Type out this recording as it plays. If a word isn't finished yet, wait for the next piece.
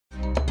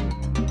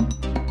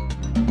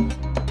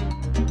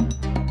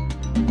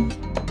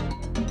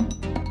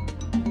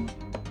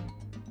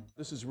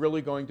this is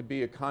really going to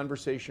be a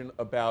conversation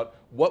about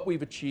what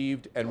we've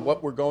achieved and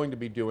what we're going to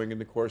be doing in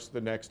the course of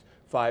the next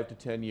 5 to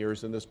 10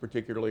 years in this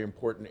particularly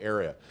important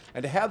area.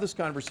 And to have this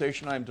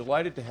conversation, I'm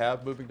delighted to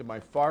have, moving to my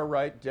far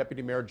right,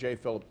 Deputy Mayor J.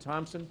 Philip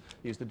Thompson.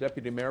 He's the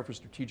Deputy Mayor for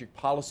Strategic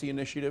Policy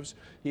Initiatives.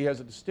 He has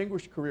a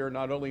distinguished career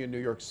not only in New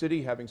York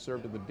City, having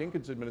served in the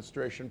Dinkins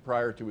administration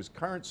prior to his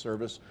current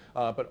service,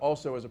 but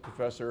also as a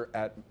professor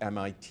at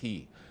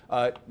MIT.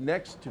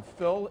 Next to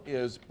Phil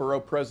is Borough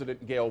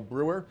President Gail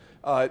Brewer.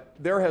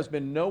 There has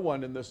been no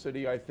one in this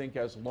city, I think,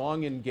 as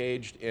long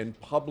engaged in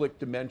public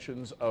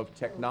dimensions of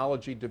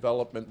technology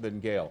development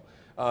than Gail.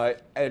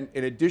 And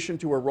in addition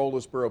to her role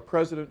as borough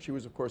president, she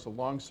was, of course, a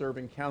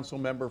long-serving council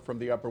member from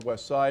the Upper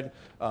West Side,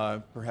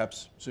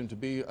 perhaps soon to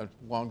be a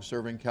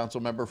long-serving council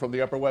member from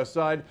the Upper West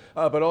Side,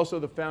 but also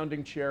the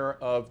founding chair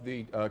of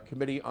the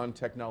Committee on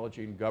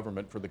Technology and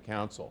Government for the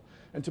council.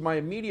 And to my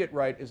immediate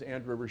right is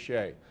Andrew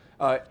Richet.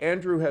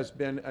 Andrew has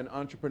been an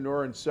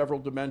entrepreneur in several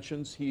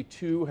dimensions. He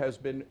too has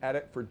been at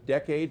it for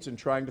decades in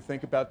trying to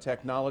think about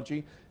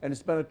technology and has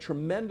spent a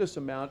tremendous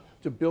amount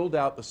to build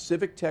out the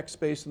civic tech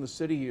space in the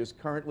city. He is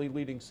currently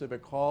leading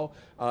Civic Hall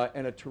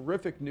and a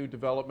terrific new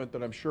development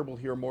that I'm sure we'll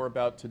hear more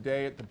about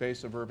today at the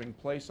base of Irving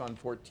Place on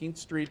 14th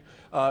Street.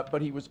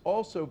 But he was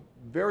also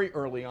very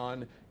early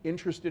on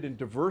interested in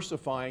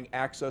diversifying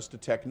access to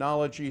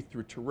technology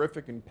through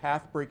terrific and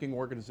path-breaking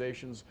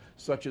organizations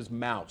such as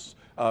Mouse,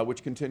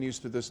 which continues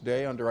to this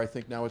day under, I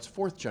think, now its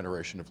 4th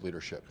generation of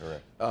leadership.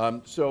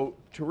 Correct. So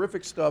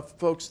terrific stuff.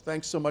 Folks,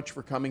 thanks so much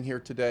for coming here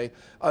today.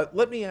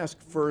 Let me ask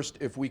first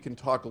if we can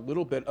talk a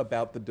little bit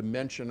about the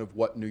dimension of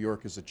what New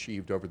York has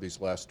achieved over these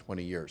last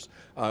 20 years.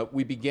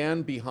 We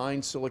began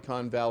behind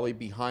Silicon Valley,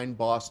 behind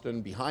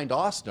Boston, behind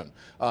Austin,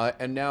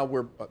 and now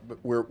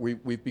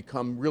we've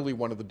become really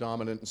one of the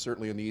dominant, and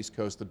certainly in the East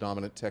Coast, the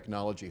dominant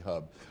technology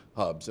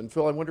hubs. And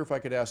Phil, I wonder if I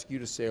could ask you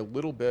to say a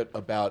little bit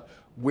about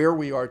where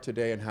we are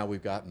today and how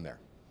we've gotten there.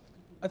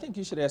 I think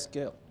you should ask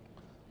Gail.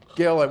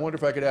 Gail, I wonder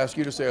if I could ask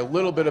you to say a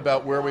little bit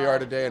about where we are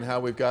today and how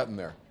we've gotten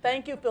there.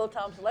 Thank you, Phil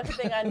Thompson. Let me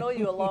think, I know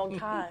you a long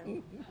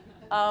time.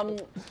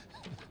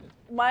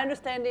 My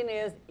understanding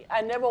is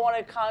I never want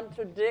to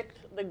contradict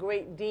the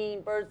great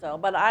Dean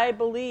Birdsell, but I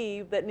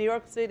believe that New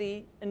York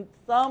City, in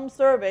some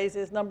surveys,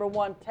 is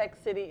 #1 tech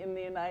city in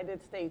the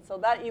United States. So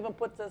that even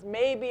puts us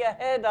maybe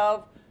ahead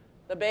of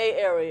the Bay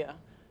Area.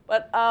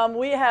 But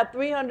we have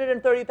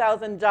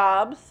 330,000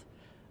 jobs.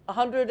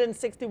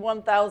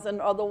 161,000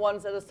 are the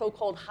ones that are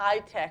so-called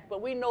high-tech,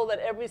 but we know that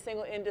every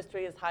single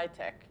industry is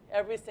high-tech.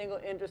 Every single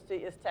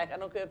industry is tech. I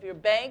don't care if you're a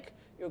bank,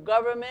 your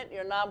government,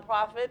 your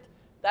nonprofit,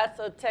 that's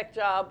a tech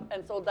job,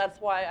 and so that's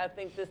why I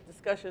think this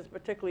discussion is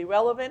particularly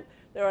relevant.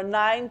 There are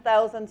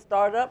 9,000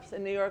 startups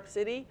in New York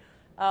City,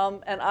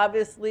 and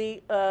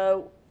obviously a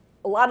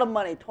lot of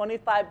money,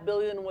 $25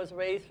 billion was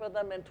raised for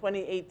them in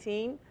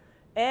 2018.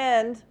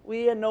 And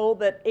we know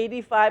that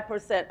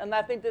 85%, and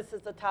I think this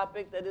is a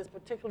topic that is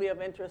particularly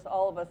of interest to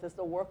all of us, is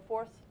the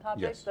workforce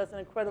topic. Yes, that's an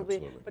incredibly,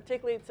 absolutely.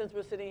 Particularly since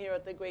we're sitting here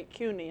at the great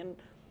CUNY, and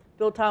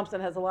Bill Thompson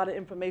has a lot of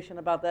information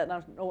about that, and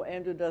I know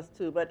Andrew does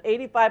too. But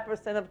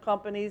 85% of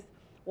companies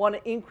want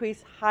to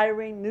increase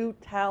hiring new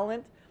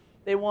talent.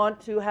 They want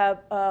to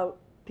have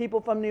people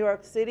from New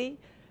York City.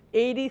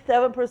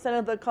 87%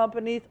 of the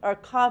companies are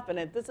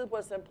confident, this is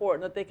what's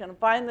important, that they can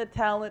find the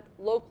talent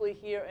locally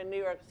here in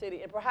New York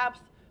City. And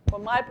perhaps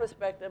from my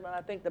perspective, and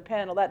I think the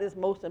panel, that is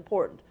most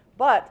important.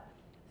 But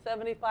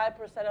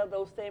 75% of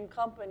those same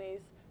companies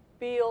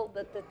feel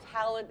that the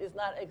talent is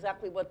not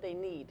exactly what they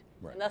need.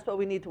 Right. And that's what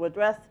we need to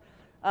address.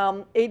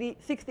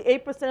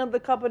 68% of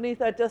the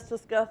companies I just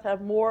discussed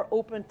have more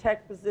open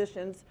tech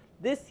positions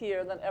this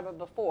year than ever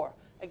before.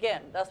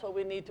 Again, that's what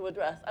we need to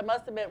address. I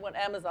must admit, when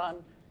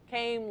Amazon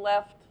came,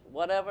 left,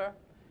 whatever,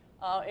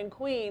 in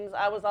Queens,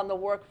 I was on the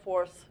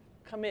workforce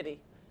committee.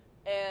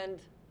 And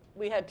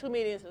we had 2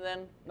 meetings and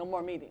then no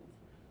more meetings.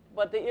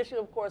 But the issue,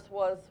 of course,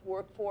 was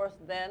workforce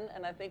then,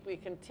 and I think we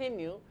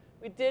continue.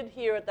 We did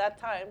hear at that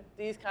time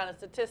these kind of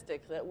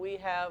statistics, that we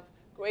have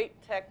great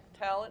tech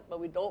talent, but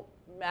we don't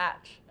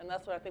match. And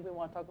that's what I think we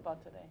want to talk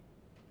about today.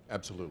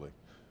 Absolutely.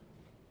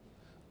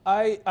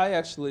 I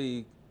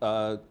actually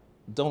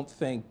don't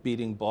think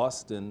beating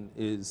Boston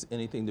is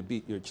anything to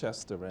beat your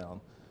chest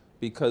around,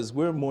 because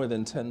we're more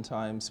than 10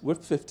 times, we're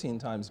 15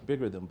 times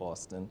bigger than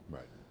Boston.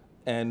 Right.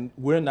 And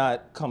we're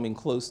not coming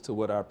close to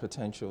what our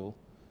potential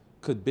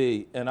could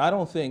be. And I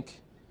don't think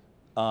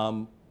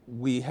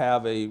we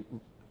have a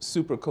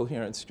super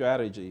coherent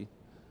strategy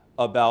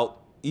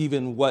about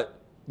even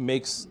what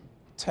makes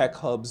tech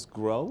hubs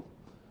grow.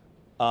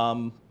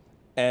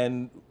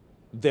 And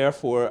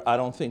therefore, I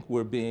don't think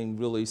we're being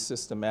really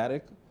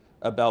systematic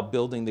about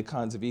building the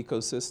kinds of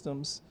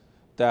ecosystems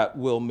that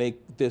will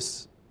make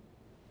this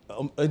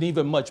an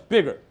even much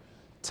bigger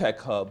tech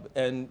hub.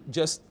 And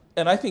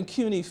I think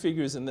CUNY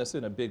figures in this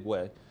in a big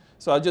way.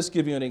 So I'll just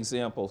give you an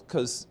example,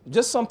 because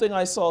just something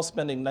I saw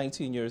spending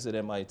 19 years at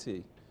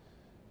MIT.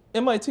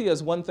 MIT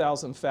has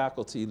 1,000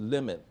 faculty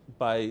limit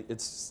by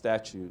its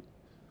statute.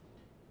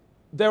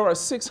 There are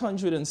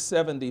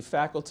 670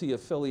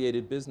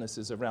 faculty-affiliated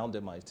businesses around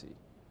MIT.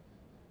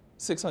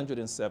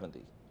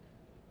 670.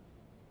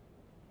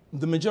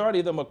 The majority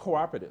of them are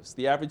cooperatives.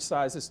 The average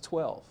size is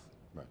 12.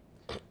 Right.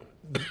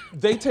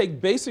 They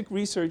take basic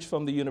research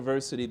from the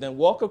university, then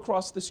walk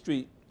across the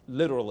street,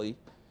 literally,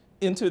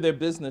 into their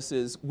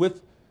businesses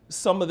with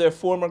some of their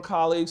former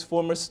colleagues,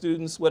 former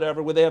students,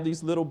 whatever, where they have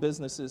these little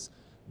businesses.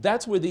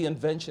 That's where the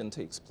invention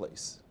takes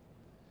place.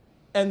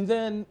 And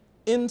then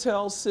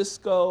Intel,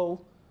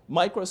 Cisco,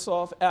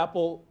 Microsoft,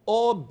 Apple,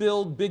 all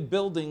build big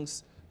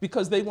buildings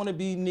because they want to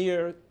be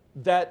near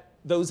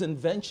those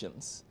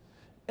inventions.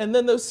 And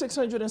then those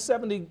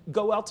 670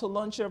 go out to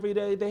lunch every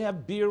day. They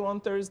have beer on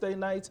Thursday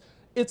nights.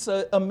 It's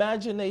an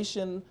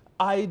imagination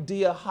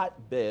idea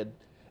hotbed,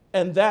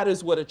 and that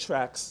is what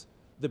attracts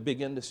the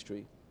big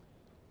industry.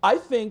 I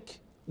think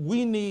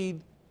we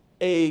need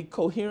a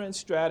coherent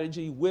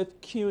strategy with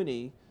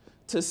CUNY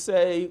to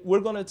say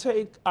we're going to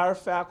take our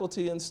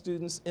faculty and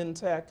students in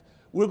tech,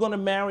 we're going to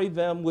marry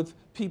them with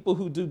people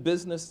who do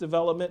business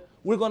development,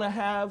 we're going to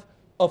have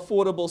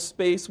affordable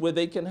space where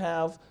they can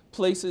have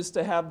places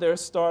to have their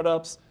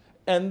startups,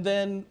 and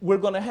then we're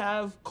going to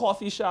have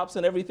coffee shops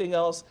and everything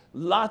else,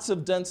 lots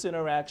of dense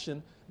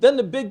interaction. Then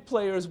the big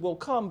players will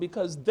come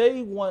because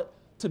they want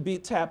to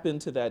tap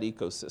into that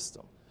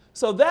ecosystem.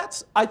 So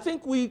that's, I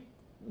think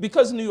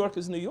because New York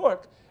is New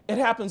York, it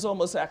happens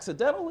almost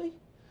accidentally,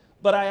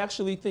 but I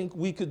actually think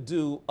we could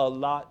do a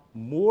lot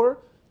more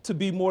to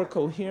be more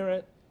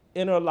coherent,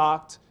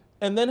 interlocked,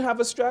 and then have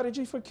a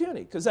strategy for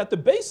CUNY, because at the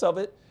base of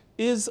it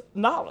is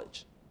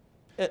knowledge.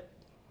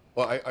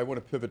 Well, I want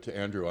to pivot to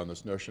Andrew on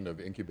this notion of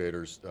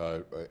incubators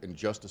in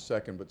just a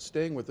second, but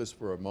staying with this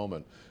for a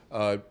moment.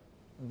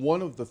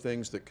 One of the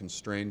things that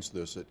constrains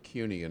this at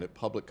CUNY and at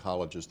public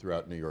colleges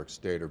throughout New York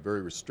State are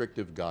very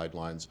restrictive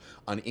guidelines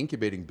on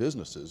incubating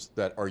businesses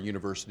that are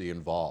university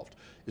involved.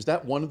 Is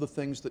that one of the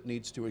things that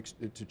needs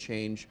to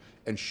change?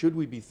 And should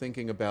we be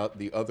thinking about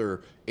the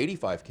other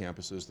 85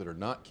 campuses that are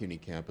not CUNY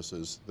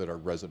campuses that are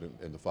resident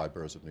in the 5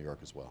 boroughs of New York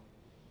as well?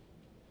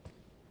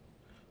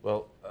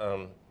 Well,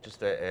 just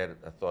to add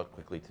a thought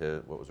quickly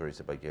to what was already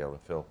said by Gail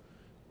and Phil.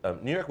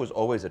 New York was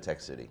always a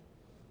tech city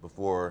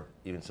before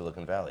even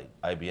Silicon Valley.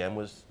 IBM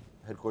was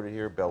headquartered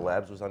here, Bell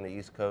Labs was on the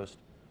East Coast.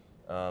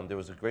 There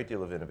was a great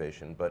deal of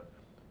innovation, but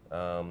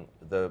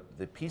the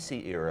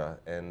PC era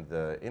and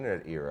the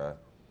internet era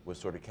was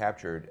sort of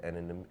captured, and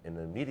in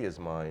the media's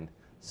mind,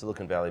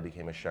 Silicon Valley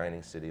became a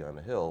shining city on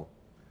a hill,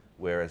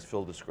 where, as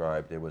Phil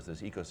described, there was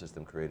this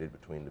ecosystem created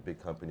between the big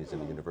companies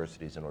and the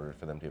universities in order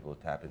for them to be able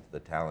to tap into the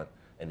talent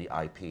and the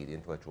IP, the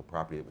intellectual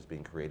property that was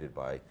being created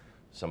by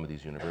some of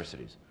these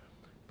universities.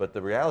 But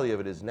the reality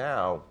of it is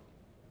now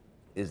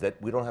is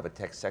that we don't have a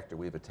tech sector,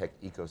 we have a tech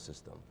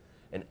ecosystem.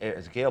 And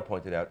as Gail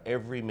pointed out,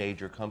 every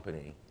major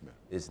company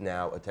is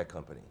now a tech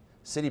company.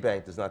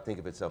 Citibank does not think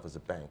of itself as a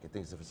bank, it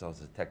thinks of itself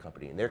as a tech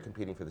company, and they're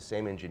competing for the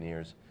same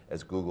engineers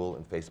as Google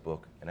and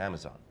Facebook and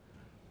Amazon.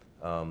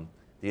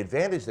 The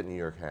advantage that New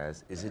York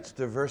has is its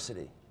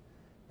diversity.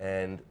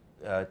 And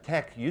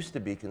tech used to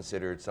be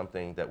considered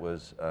something that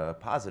was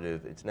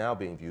positive. It's now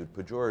being viewed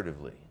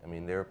pejoratively. I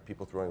mean, there are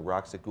people throwing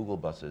rocks at Google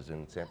buses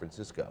in San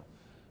Francisco.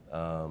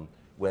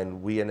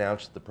 When we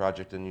announced the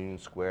project in Union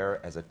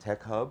Square as a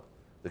tech hub,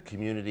 the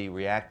community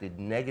reacted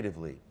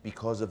negatively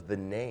because of the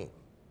name.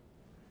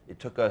 It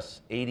took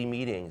us 80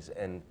 meetings,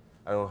 and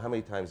I don't know how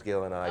many times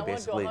Gail and I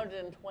basically— went to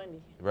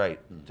 120. Right,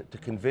 to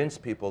convince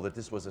people that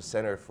this was a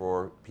center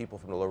for people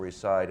from the Lower East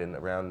Side and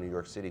around New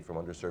York City from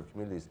underserved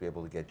communities to be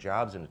able to get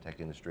jobs in the tech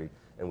industry,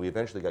 and we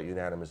eventually got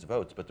unanimous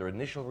votes, but their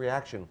initial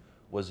reaction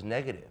was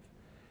negative.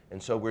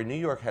 And so where New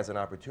York has an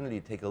opportunity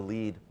to take a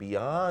lead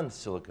beyond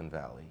Silicon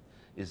Valley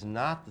is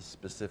not the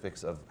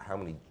specifics of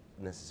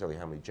necessarily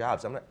how many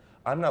jobs.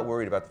 I'm not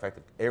worried about the fact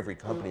that every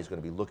company is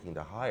going to be looking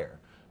to hire.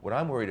 What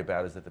I'm worried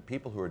about is that the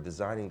people who are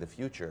designing the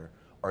future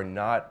are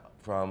not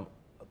from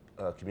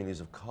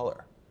communities of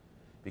color,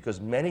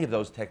 because many of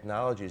those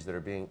technologies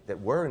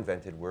that were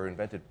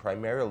invented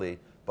primarily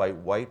by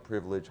white,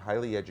 privileged,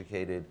 highly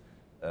educated,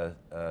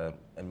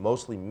 and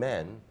mostly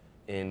men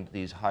in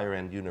these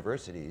higher-end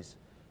universities,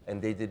 and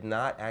they did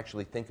not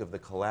actually think of the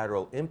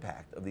collateral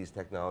impact of these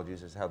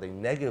technologies as how they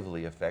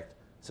negatively affect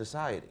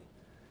society.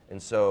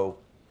 And so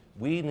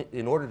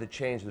in order to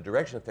change the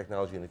direction of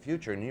technology in the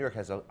future, New York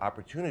has an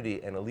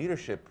opportunity and a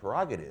leadership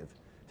prerogative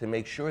to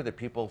make sure that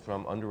people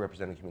from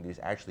underrepresented communities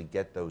actually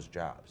get those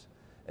jobs.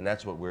 And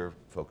that's what we're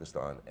focused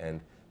on.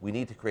 And we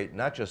need to create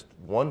not just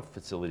one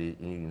facility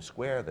in Union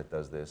Square that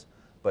does this,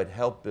 but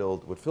help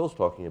build what Phil's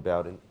talking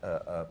about,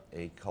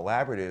 a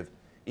collaborative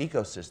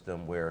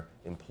ecosystem where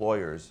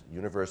employers,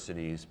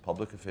 universities,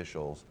 public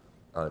officials,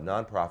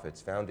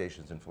 nonprofits,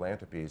 foundations, and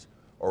philanthropies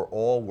are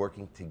all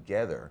working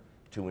together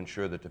to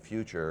ensure that the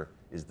future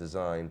is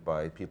designed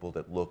by people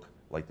that look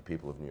like the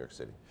people of New York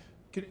City.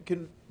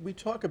 Can we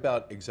talk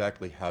about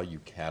exactly how you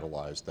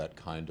catalyze that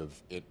kind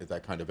of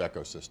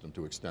ecosystem,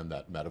 to extend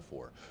that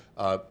metaphor?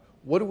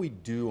 What do we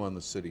do on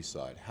the city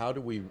side? How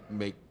do we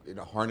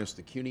harness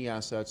the CUNY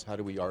assets? How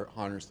do we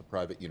harness the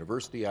private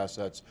university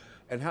assets?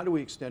 And how do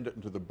we extend it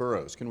into the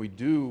boroughs? Can we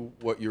do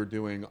what you're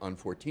doing on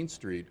 14th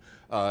Street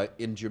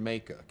in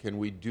Jamaica? Can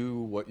we do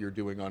what you're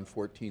doing on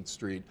 14th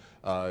Street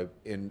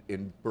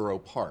in Borough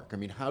Park? I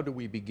mean, how do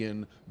we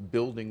begin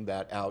building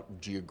that out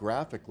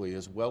geographically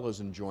as well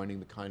as enjoining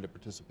the kind of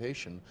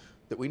participation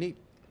that we need?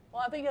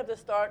 Well, I think you have to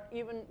start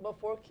even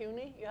before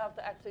CUNY. You have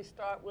to actually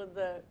start with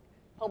the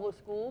public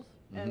schools.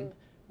 And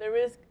there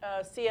is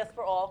CS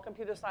for all,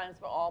 computer science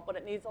for all, but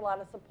it needs a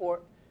lot of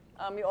support.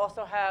 You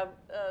also have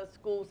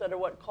schools that are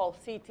what called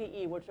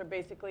CTE, which are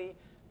basically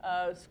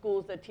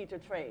schools that teach a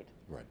trade.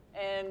 Right.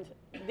 And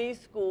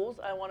these schools,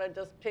 I want to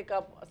just pick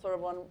up sort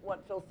of on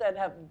what Phil said,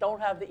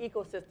 don't have the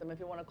ecosystem, if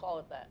you want to call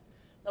it that.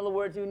 In other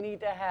words, you need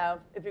to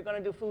have, if you're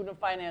going to do food and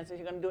finances,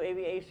 you're going to do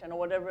aviation or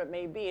whatever it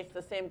may be, it's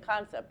the same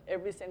concept.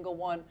 Every single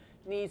one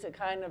needs a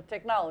kind of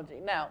technology.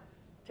 Now,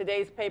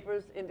 today's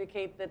papers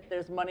indicate that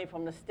there's money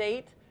from the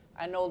state.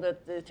 I know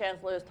that the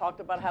chancellor has talked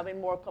about having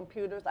more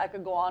computers. I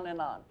could go on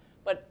and on.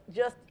 But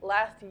just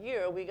last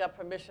year, we got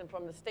permission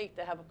from the state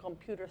to have a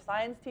computer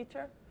science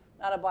teacher,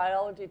 not a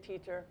biology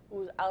teacher,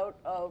 who's out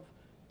of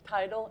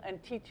title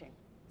and teaching.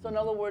 So in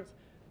other words,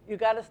 you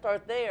got to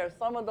start there.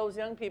 Some of those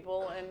young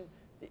people,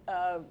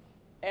 and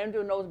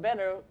Andrew knows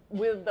better,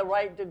 with the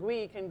right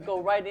degree can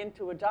go right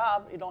into a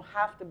job. You don't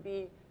have to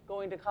be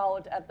going to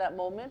college at that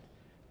moment.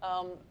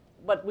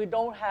 But we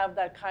don't have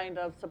that kind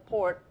of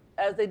support,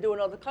 as they do in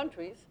other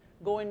countries,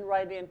 going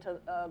right into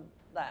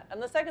that.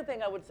 And the second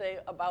thing I would say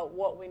about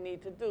what we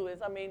need to do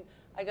is, I mean,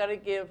 I got to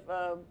give,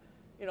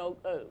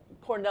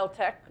 Cornell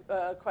Tech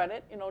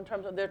credit, in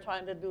terms of they're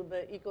trying to do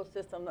the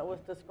ecosystem that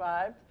was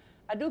described.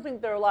 I do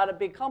think there are a lot of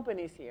big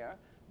companies here,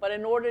 but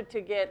in order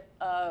to get,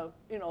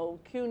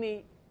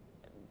 CUNY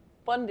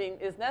funding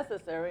is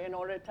necessary in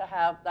order to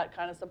have that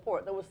kind of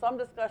support. There was some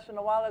discussion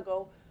a while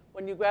ago.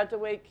 When you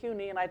graduate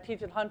CUNY, and I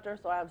teach at Hunter,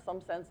 so I have some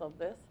sense of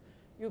this,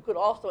 you could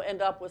also end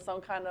up with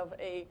some kind of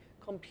a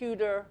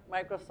computer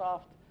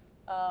Microsoft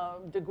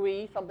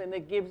degree, something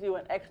that gives you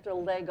an extra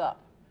leg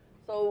up.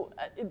 So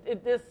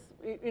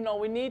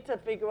we need to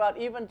figure out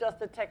even just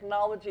the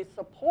technology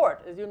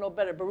support. As you know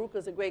better, Baruch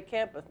is a great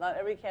campus. Not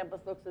every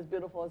campus looks as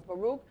beautiful as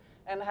Baruch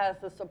and has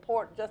the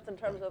support just in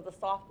terms of the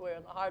software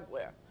and the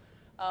hardware.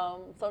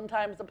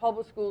 Sometimes the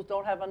public schools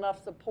don't have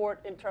enough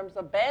support in terms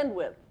of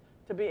bandwidth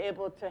to be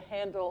able to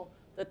handle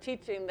the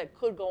teaching that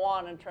could go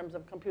on in terms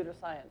of computer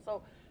science.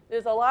 So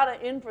there's a lot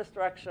of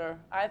infrastructure,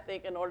 I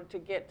think, in order to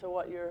get to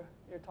what you're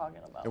talking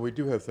about. And we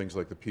do have things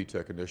like the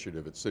P-Tech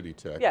initiative at City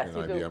Tech, Yes,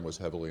 and you do. IBM was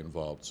heavily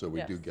involved, so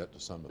we do get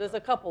to some of There's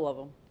that. a couple of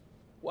them.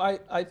 Well,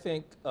 I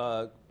think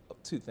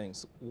two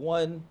things.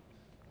 One,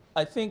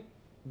 I think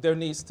there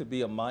needs to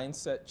be a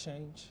mindset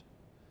change.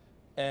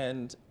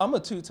 And I'm a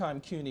two-time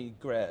CUNY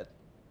grad.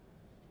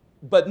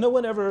 But no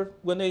one ever,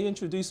 when they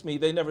introduce me,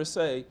 they never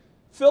say,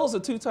 Phil's a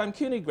two-time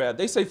CUNY grad.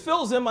 They say,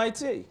 Phil's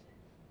MIT.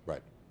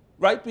 Right.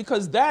 Right?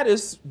 Because that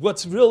is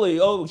what's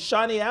really,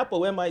 shiny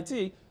apple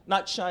MIT,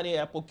 not shiny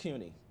apple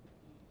CUNY.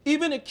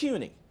 Even at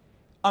CUNY,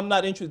 I'm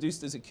not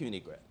introduced as a CUNY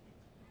grad.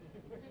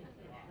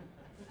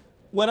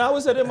 When I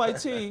was at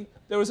MIT,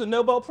 there was a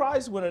Nobel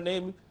Prize winner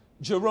named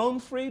Jerome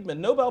Friedman,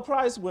 Nobel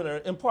Prize winner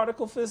in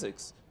particle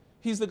physics.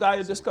 He's the guy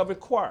who discovered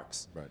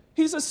quarks. Right.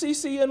 He's a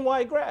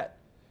CCNY grad.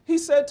 He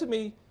said to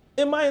me,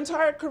 in my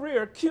entire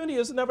career, CUNY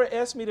has never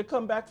asked me to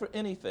come back for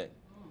anything.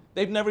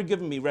 They've never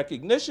given me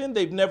recognition.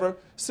 They've never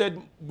said,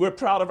 we're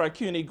proud of our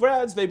CUNY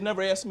grads. They've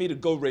never asked me to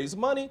go raise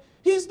money.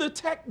 He's the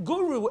tech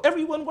guru.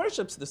 Everyone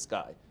worships this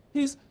guy.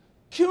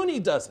 CUNY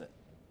doesn't.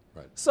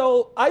 Right.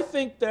 So I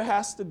think there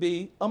has to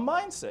be a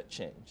mindset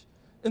change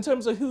in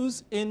terms of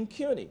who's in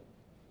CUNY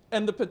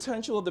and the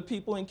potential of the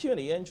people in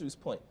CUNY, Andrew's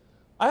point.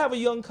 I have a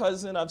young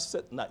cousin,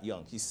 not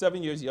young, he's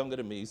 7 years younger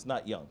than me, he's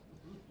not young.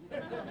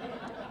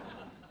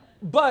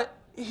 But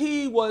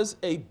he was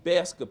a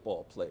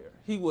basketball player.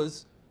 He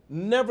was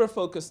never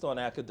focused on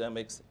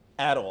academics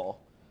at all.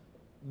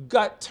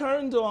 Got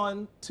turned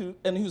on to,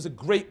 and he was a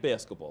great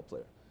basketball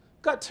player,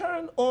 got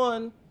turned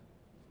on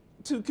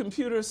to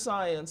computer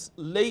science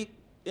late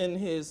in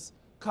his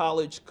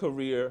college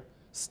career,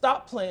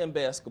 stopped playing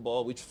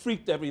basketball, which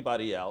freaked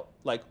everybody out.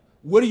 Like,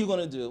 what are you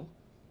going to do?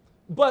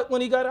 But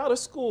when he got out of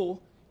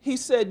school, he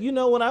said,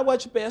 when I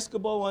watch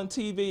basketball on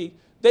TV,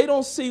 they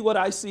don't see what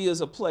I see as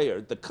a player.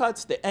 The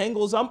cuts, the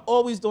angles, I'm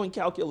always doing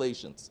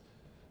calculations.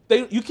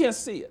 You can't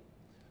see it.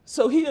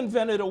 So he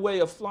invented a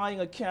way of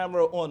flying a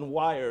camera on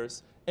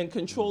wires and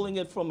controlling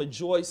it from a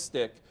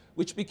joystick,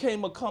 which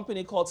became a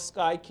company called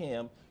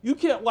Skycam. You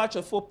can't watch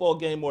a football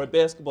game or a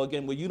basketball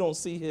game where you don't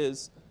see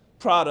his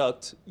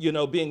product,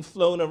 being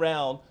flown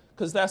around,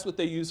 because that's what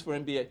they use for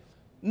NBA.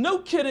 No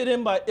kid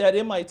at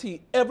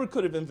MIT ever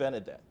could have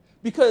invented that.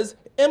 Because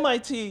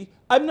MIT,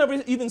 I've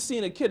never even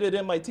seen a kid at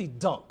MIT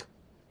dunk.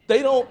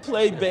 They don't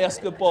play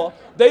basketball.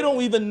 They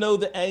don't even know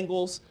the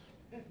angles,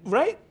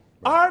 right?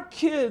 Our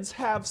kids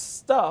have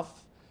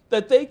stuff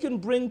that they can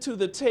bring to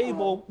the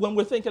table when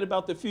we're thinking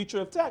about the future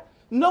of tech.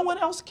 No one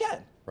else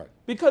can. Right.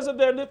 Because of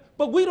their,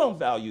 but we don't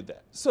value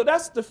that. So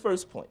that's the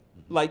first point.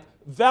 Like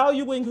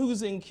valuing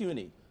who's in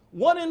CUNY.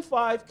 1 in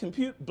 5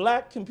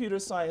 black computer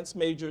science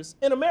majors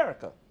in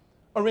America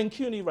are in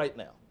CUNY right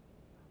now.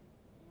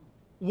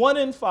 1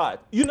 in 5.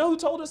 You know who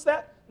told us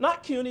that?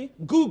 Not CUNY,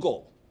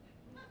 Google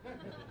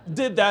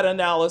did that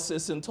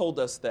analysis and told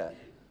us that.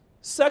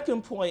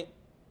 Second point,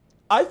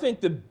 I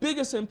think the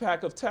biggest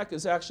impact of tech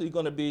is actually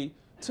going to be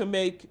to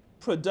make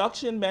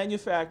production,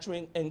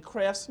 manufacturing, and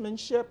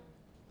craftsmanship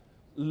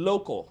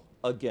local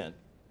again.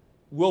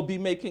 We'll be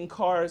making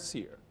cars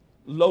here,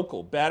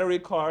 local, battery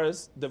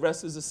cars, the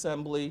rest is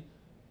assembly,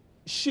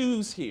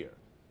 shoes here.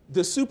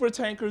 The super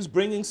tankers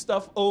bringing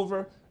stuff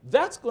over,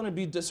 that's going to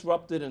be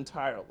disrupted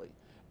entirely.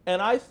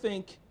 And I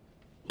think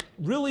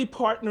really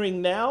partnering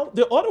now,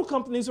 the auto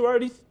companies are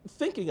already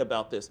thinking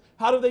about this.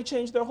 How do they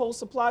change their whole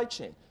supply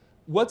chain?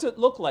 What's it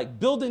look like?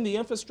 Building the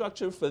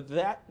infrastructure for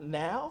that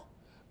now,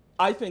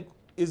 I think,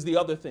 is the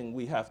other thing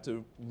we have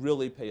to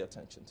really pay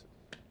attention to.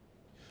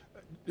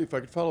 If I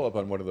could follow up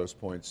on one of those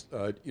points,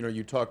 you know,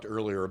 you talked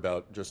earlier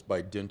about just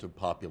by dint of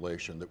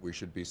population that we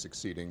should be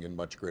succeeding in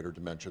much greater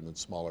dimension than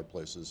smaller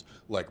places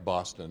like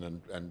Boston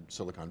and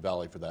Silicon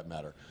Valley, for that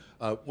matter.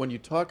 When you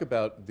talk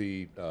about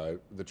the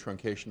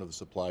truncation of the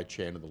supply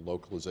chain and the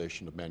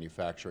localization of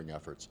manufacturing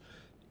efforts,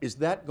 is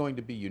that going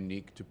to be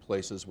unique to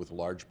places with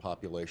large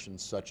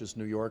populations such as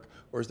New York,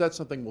 or is that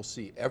something we'll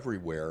see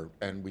everywhere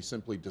and we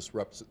simply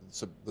disrupt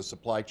the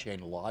supply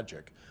chain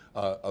logic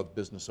of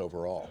business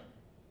overall?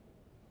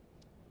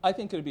 I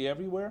think it'll be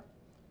everywhere,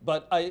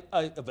 but I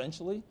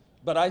eventually.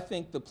 But I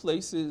think the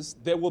places,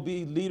 there will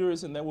be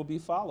leaders and there will be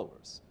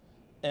followers.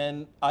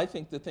 And I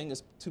think the thing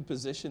is to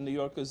position New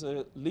York as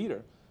a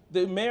leader.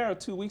 The mayor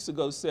 2 weeks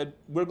ago said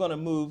we're going to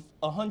move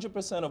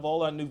 100% of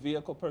all our new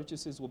vehicle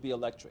purchases will be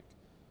electric.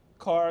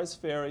 Cars,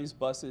 ferries,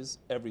 buses,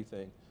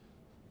 everything.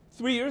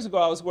 3 years ago,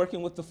 I was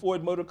working with the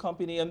Ford Motor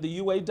Company and the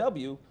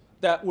UAW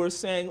that were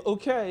saying,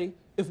 okay,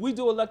 if we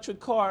do electric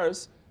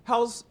cars,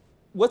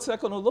 what's that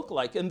going to look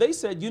like? And they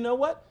said, you know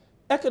what?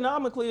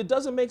 Economically, it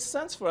doesn't make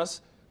sense for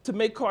us to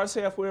make cars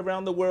halfway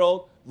around the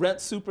world, rent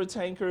super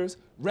tankers,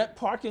 rent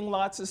parking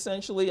lots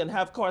essentially, and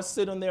have cars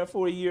sit on there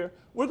for a year.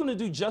 We're going to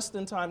do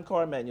just-in-time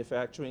car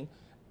manufacturing.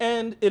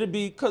 And it'll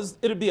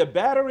be a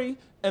battery,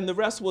 and the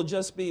rest will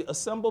just be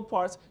assembled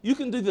parts. You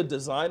can do the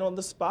design on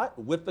the spot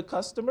with the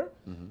customer,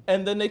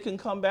 and then they can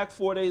come back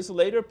 4 days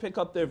later, pick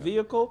up their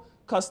vehicle,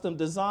 custom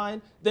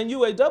design. Then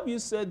UAW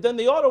said, then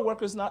the auto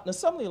worker's not an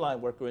assembly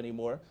line worker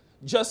anymore.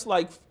 Just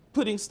like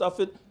putting stuff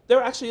in,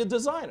 they're actually a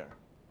designer.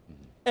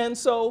 And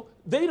so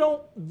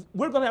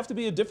we're going to have to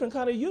be a different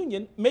kind of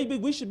union. Maybe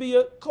we should be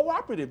a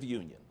cooperative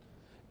union.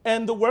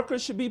 And the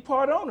workers should be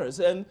part owners,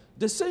 and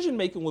decision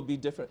making would be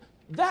different.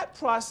 That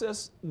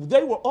process,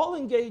 they were all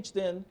engaged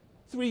in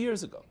 3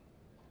 years ago.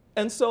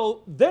 And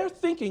so they're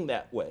thinking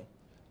that way.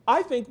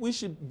 I think we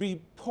should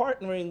be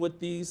partnering with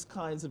these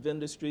kinds of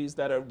industries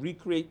that are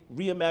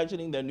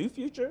reimagining their new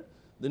future,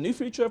 the new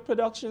future of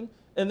production,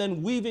 and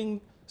then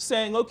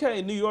saying,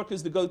 okay, New York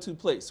is the go-to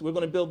place. We're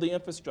going to build the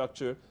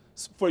infrastructure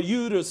for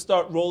you to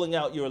start rolling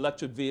out your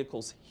electric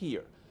vehicles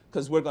here.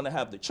 Because we're going to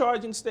have the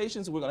charging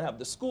stations, we're going to have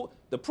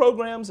the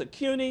programs at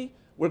CUNY,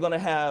 we're going to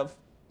have,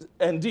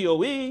 and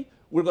DOE,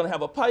 we're going to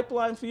have a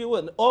pipeline for you,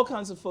 and all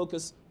kinds of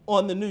focus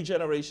on the new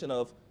generation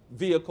of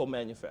vehicle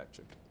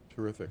manufacturing.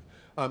 Terrific.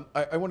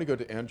 I want to go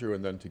to Andrew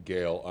and then to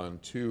Gail on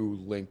two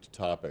linked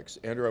topics.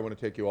 Andrew, I want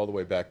to take you all the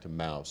way back to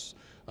Mouse,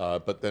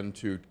 but then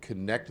to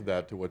connect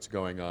that to what's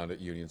going on at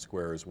Union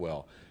Square as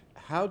well.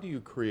 How do you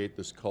create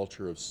this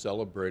culture of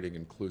celebrating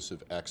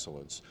inclusive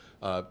excellence?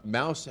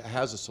 Mouse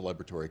has a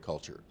celebratory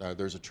culture.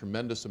 There's a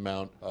tremendous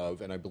amount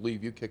of, and I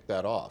believe you kicked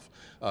that off,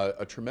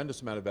 a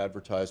tremendous amount of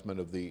advertisement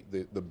of the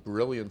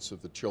brilliance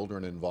of the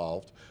children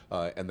involved,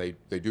 and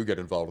they do get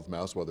involved with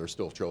Mouse while they're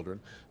still children,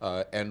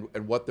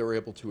 and what they're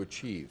able to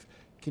achieve.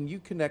 Can you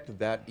connect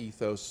that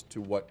ethos to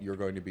what you're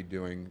going to be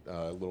doing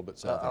a little bit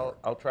south?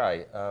 I'll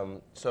try.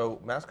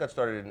 So Mouse got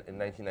started in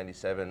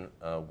 1997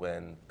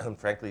 when,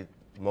 frankly,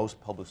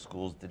 most public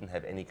schools didn't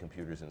have any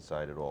computers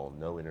inside at all,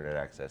 no internet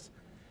access.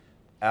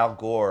 Al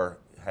Gore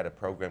had a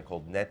program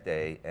called Net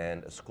Day,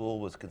 and a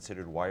school was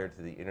considered wired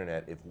to the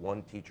internet if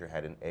one teacher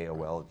had an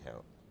AOL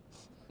account.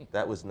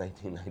 That was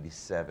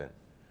 1997.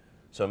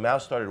 So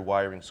Mouse started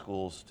wiring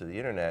schools to the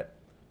internet,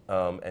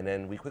 and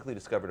then we quickly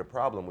discovered a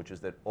problem, which is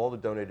that all the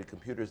donated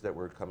computers that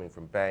were coming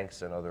from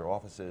banks and other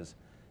offices,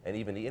 and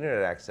even the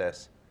internet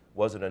access,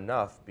 wasn't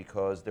enough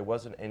because there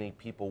wasn't any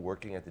people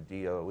working at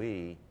the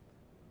DOE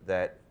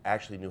that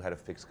actually knew how to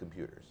fix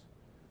computers.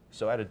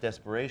 So out of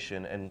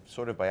desperation, and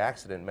sort of by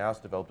accident, Mouse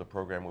developed a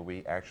program where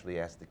we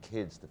actually asked the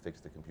kids to fix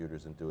the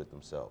computers and do it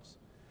themselves.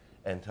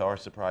 And to our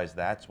surprise,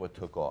 that's what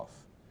took off.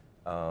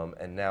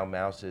 And now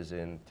Mouse is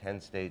in 10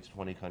 states,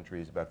 20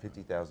 countries, about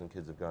 50,000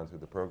 kids have gone through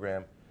the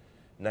program.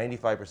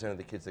 95% of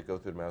the kids that go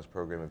through the Mouse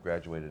program have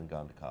graduated and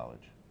gone to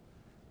college.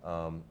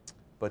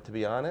 But to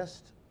be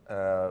honest,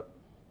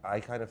 I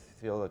kind of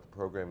feel that the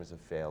program is a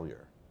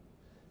failure.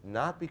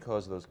 Not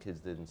because those kids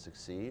didn't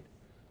succeed,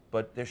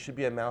 but there should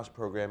be a Mouse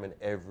program in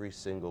every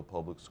single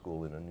public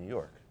school in New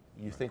York.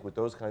 You think with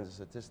those kinds of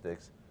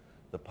statistics,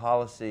 the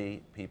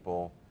policy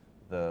people,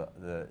 the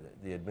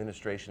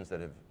administrations that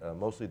have,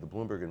 mostly the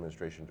Bloomberg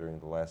administration during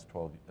the last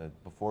 12,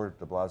 before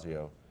de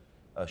Blasio,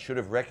 should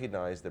have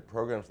recognized that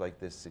programs like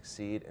this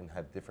succeed and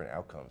have different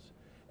outcomes.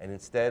 And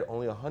instead,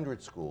 only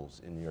 100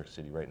 schools in New York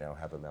City right now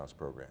have a Mouse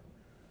program.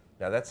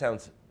 Now that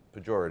sounds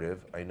pejorative,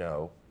 I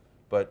know,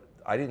 but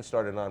I didn't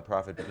start a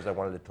nonprofit because I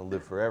wanted it to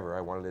live forever.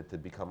 I wanted it to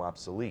become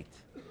obsolete.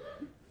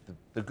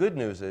 The good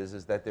news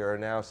is that there are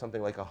now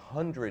something like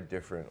 100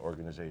 different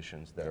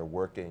organizations that are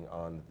working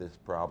on this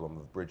problem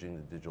of bridging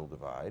the digital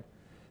divide.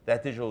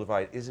 That digital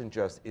divide isn't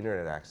just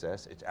internet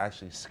access, it's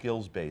actually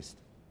skills-based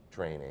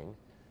training,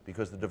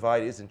 because the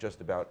divide isn't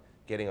just about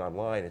getting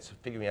online, it's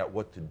figuring out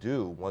what to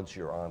do once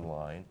you're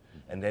online,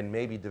 and then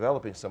maybe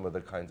developing some of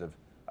the kinds of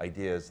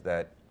ideas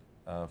that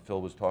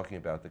Phil was talking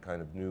about, the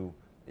kind of new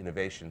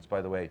innovations.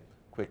 By the way,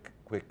 quick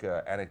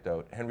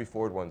anecdote, Henry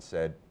Ford once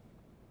said,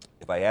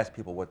 if I asked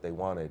people what they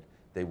wanted,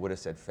 they would have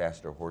said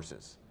faster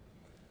horses.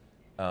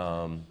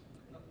 And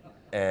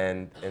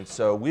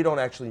so we don't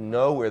actually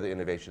know where the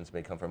innovations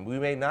may come from. We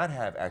may not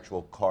have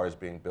actual cars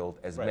being built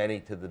as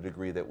many to the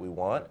degree that we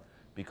want,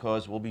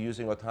 because we'll be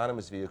using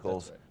autonomous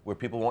vehicles where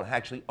people won't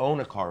actually own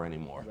a car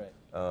anymore.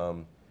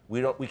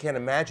 We can't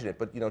imagine it,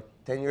 but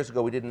 10 years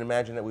ago we didn't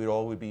imagine that we'd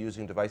all be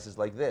using devices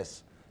like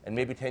this. And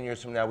maybe 10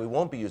 years from now we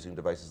won't be using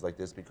devices like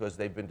this because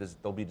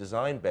they'll be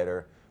designed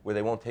better where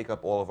they won't take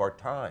up all of our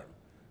time.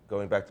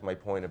 Going back to my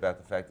point about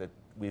the fact that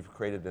we've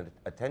created an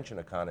attention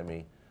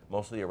economy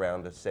mostly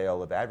around the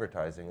sale of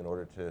advertising in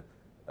order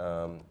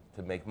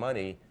to make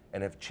money,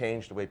 and have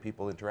changed the way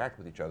people interact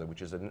with each other,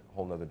 which is a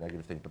whole other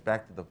negative thing. But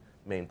back to the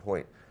main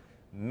point.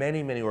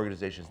 Many, many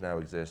organizations now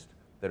exist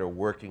that are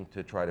working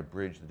to try to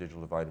bridge the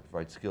digital divide and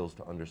provide skills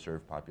to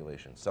underserved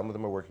populations. Some of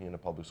them are working in the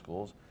public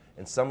schools,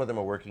 and some of them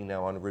are working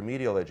now on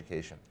remedial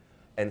education.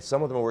 And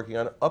some of them are working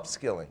on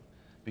upskilling,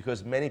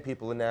 because many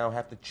people now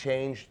have to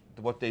change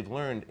what they've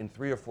learned in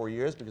 3 or 4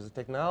 years because the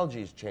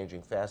technology is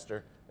changing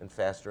faster and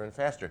faster and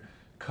faster.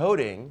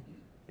 Coding,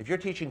 if you're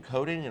teaching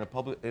coding in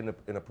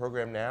a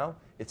program now,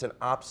 it's an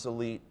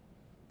obsolete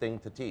thing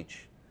to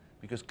teach,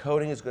 because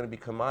coding is going to be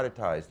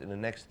commoditized in the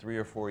next 3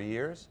 or 4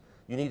 years.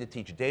 You need to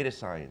teach data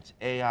science,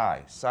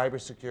 AI,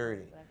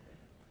 cybersecurity. Exactly.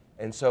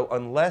 And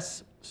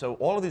so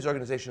all of these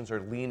organizations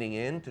are leaning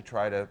in to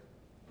try to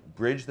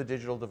bridge the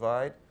digital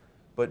divide,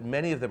 but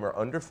many of them are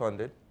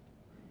underfunded,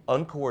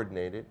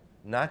 uncoordinated,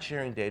 not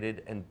sharing data,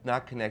 and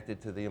not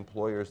connected to the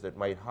employers that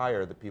might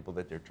hire the people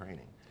that they're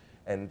training.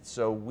 And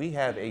so we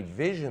have a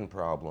vision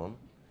problem,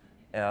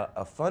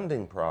 a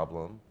funding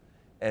problem,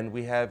 and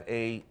we have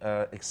a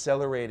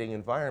accelerating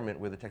environment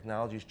where the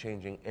technology is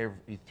changing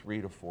every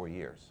 3 to 4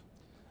 years.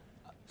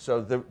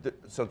 So,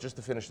 so just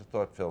to finish the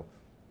thought, Phil,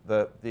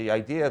 the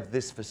idea of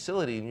this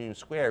facility in Union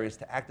Square is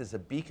to act as a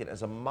beacon,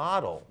 as a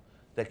model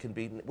that can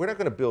be, we're not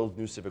going to build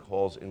new civic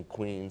halls in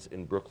Queens,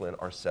 in Brooklyn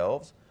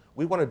ourselves.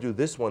 We want to do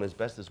this one as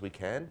best as we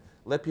can,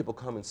 let people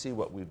come and see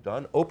what we've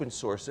done, open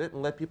source it,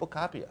 and let people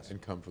copy us.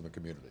 And come from the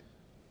community.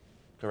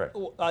 Correct.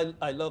 Well,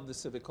 I love the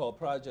Civic Hall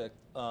project.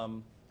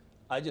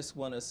 I just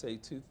want to say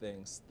 2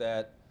 things.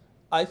 That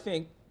I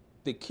think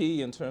the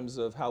key in terms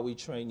of how we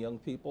train young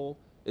people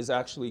is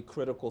actually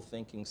critical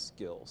thinking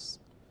skills.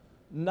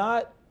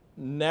 Not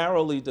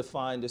narrowly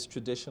defined as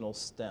traditional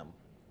STEM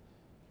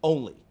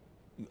only.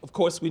 Of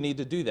course we need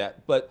to do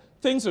that, but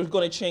things are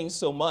going to change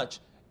so much.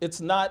 It's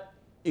not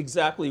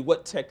exactly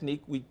what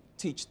technique we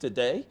teach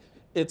today.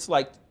 It's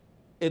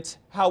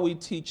how we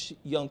teach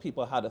young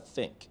people how to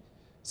think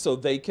so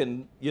they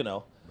can,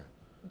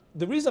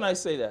 The reason I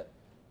say that,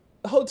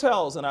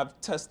 hotels, and I've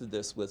tested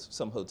this with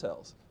some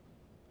hotels,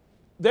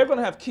 they're going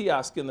to have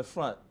kiosks in the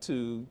front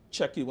to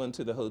check you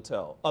into the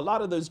hotel. A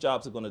lot of those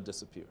jobs are going to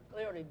disappear.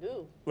 They already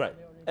do. Right.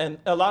 And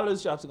a lot of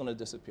those jobs are going to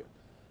disappear.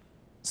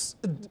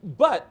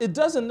 But it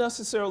doesn't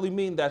necessarily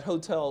mean that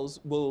hotels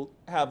will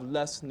have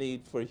less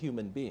need for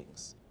human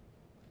beings.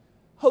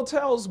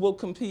 Hotels will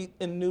compete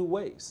in new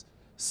ways.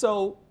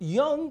 So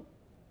young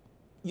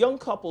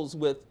couples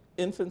with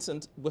infants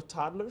and with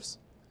toddlers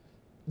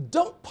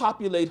don't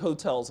populate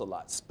hotels a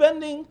lot.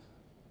 Spending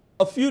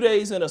a few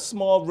days in a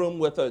small room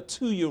with a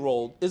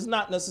 2-year-old is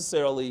not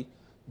necessarily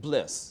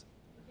bliss,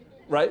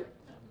 right?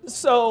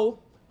 So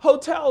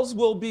hotels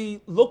will be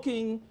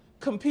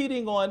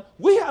competing on,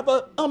 we have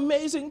an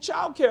amazing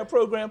childcare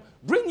program,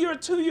 bring your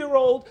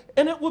 2-year-old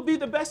and it will be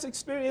the best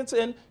experience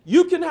and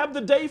you can have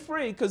the day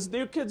free because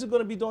their kids are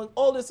going to be doing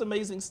all this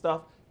amazing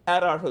stuff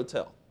at our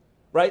hotel,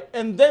 right?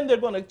 And then they're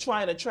going to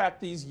try and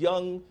attract these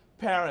young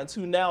parents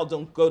who now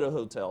don't go to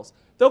hotels.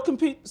 They'll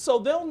compete, so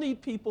they'll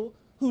need people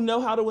who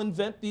know how to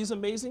invent these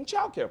amazing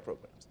childcare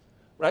programs,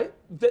 right?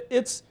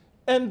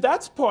 And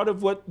that's part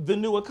of what the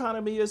new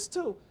economy is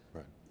too.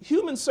 Right.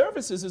 Human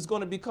services is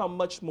going to become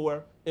much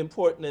more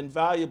important and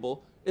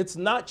valuable. It's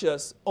not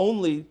just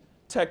only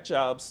tech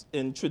jobs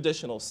in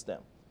traditional STEM.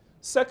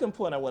 Second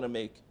point I want to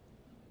make,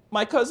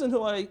 my cousin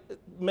who I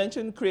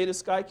mentioned created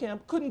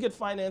SkyCamp couldn't get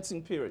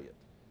financing, period.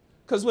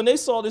 Because when they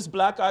saw this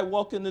black guy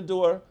walk in the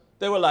door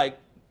They were like,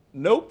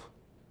 nope.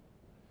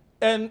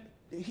 And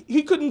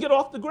he couldn't get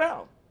off the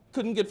ground,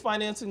 couldn't get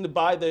financing to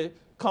buy the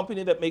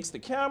company that makes the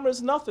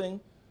cameras, nothing.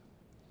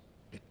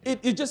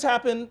 It just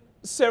happened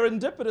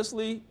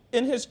serendipitously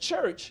in his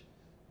church.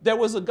 There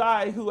was a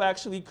guy who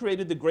actually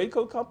created the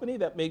Graco company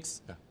that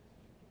makes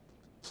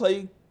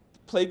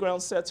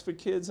playground sets for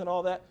kids and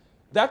all that.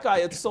 That guy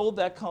had sold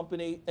that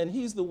company, and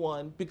he's the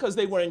one, because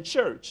they were in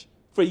church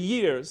for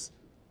years,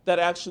 that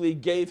actually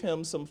gave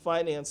him some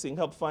financing,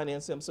 helped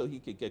finance him so he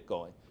could get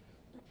going.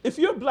 If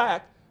you're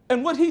black,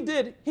 and what he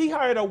did, he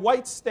hired a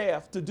white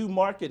staff to do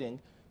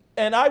marketing,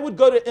 and I would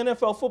go to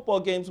NFL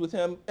football games with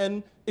him,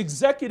 and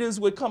executives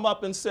would come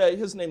up and say,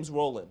 his name's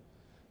Roland.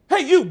 Hey,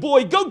 you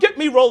boy, go get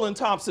me Roland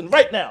Thompson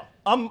right now.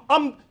 I'm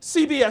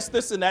CBS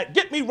this and that,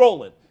 get me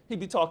Roland.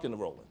 He'd be talking to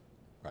Roland.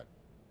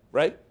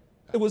 Right?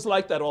 It was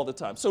like that all the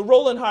time. So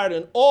Roland hired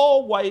an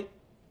all-white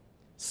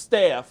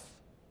staff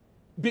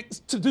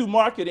to do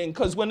marketing,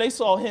 because when they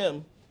saw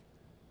him,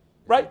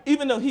 right,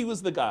 even though he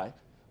was the guy.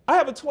 I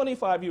have a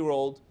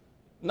 25-year-old,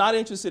 not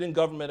interested in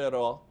government at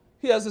all.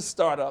 He has a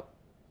startup.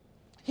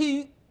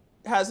 He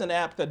has an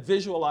app that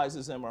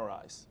visualizes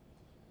MRIs.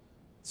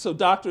 So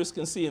doctors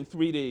can see in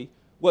 3D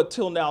what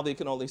till now they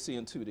can only see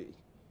in 2D.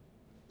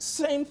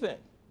 Same thing.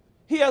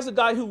 He has a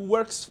guy who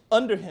works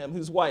under him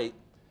who's white.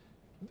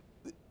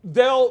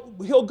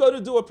 He'll go to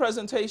do a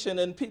presentation,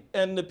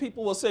 and the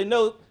people will say,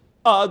 no,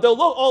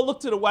 they'll all look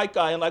to the white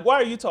guy and like, why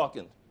are you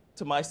talking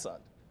to my son?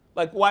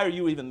 Like, why are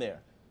you even there?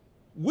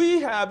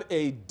 We have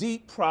a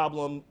deep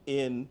problem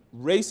in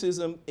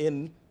racism,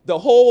 in the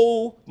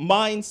whole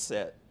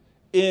mindset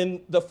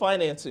in the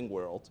financing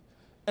world.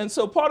 And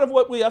so part of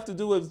what we have to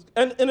do is,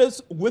 and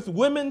it's with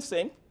women,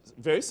 same,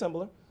 very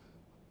similar.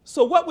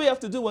 So what we have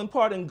to do in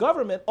part in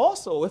government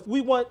also, if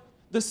we want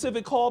the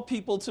civic hall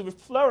people to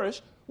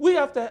flourish, we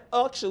have to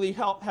actually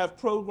have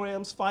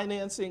programs,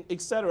 financing,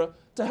 et cetera,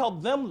 to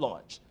help them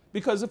launch.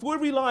 Because if we're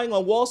relying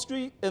on Wall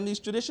Street and these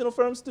traditional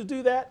firms to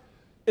do that,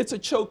 it's a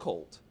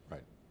chokehold.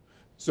 Right.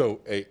 So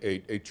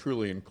a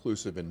truly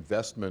inclusive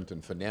investment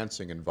and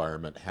financing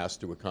environment has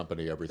to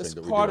accompany everything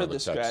that we do on the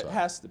tech side. It's part of the strat,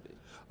 has to be.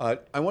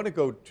 I want to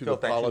go to Phil,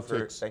 the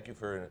politics. Thank you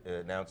for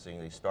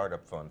announcing a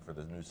startup fund for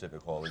the new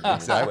Civic Hall in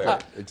Exactly. Square.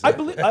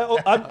 Exactly.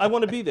 I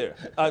want to be there.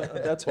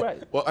 That's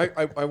right. Well,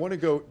 I want to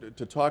go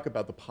to talk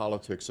about the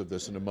politics of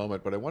this in a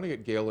moment, but I want to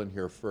get Gail in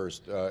here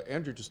first.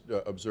 Andrew just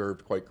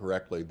observed quite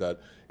correctly that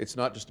it's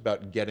not just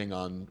about getting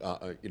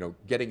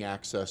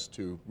access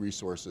to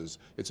resources.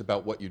 It's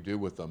about what you do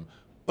with them.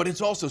 But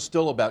it's also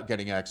still about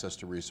getting access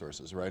to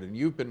resources, right? And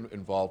you've been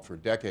involved for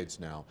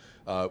decades now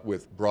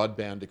with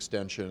broadband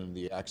extension and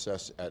the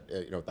access at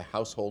the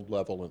household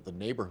level, at the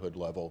neighborhood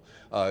level,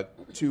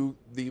 to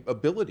the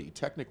ability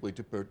technically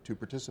to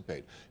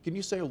participate. Can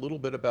you say a little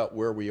bit about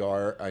where we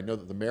are? I know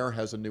that the mayor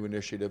has a new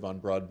initiative on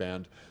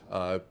broadband.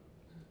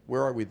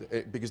 Where are we?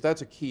 Because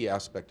that's a key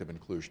aspect of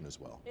inclusion as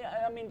well.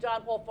 Yeah, I mean,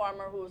 John Paul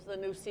Farmer, who's the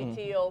new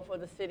CTO for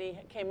the city,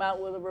 came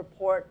out with a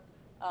report.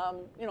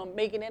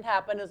 Making it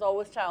happen is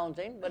always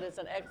challenging, but it's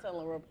an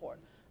excellent report.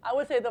 I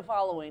would say the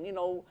following,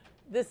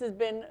 this has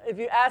been, if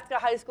you ask a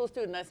high school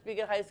student, I speak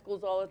at high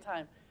schools all the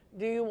time,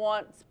 do you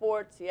want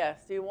sports? Yes.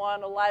 Do you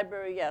want a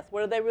library? Yes.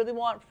 What do they really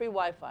want? Free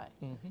Wi-Fi.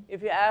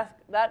 If you ask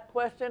that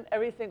question,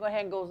 every single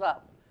hand goes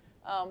up.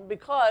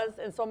 Because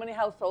in so many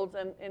households,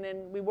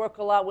 and we work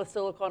a lot with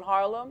Silicon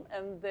Harlem,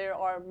 and there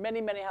are many,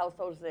 many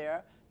households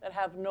there that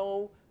have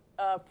no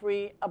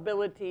free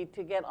ability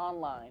to get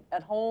online.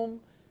 At home,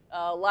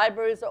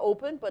 libraries are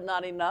open, but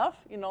not enough.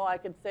 I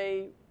could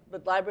say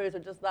that libraries are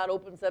just not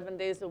open 7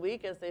 days a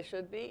week as they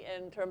should be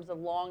in terms of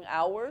long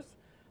hours.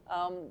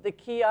 The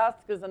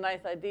kiosk is a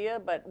nice idea,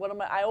 but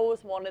I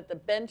always wanted the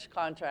bench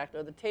contract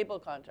or the table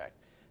contract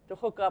to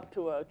hook up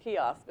to a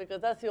kiosk,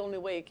 because that's the only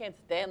way. You can't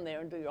stand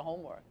there and do your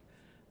homework.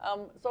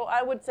 So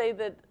I would say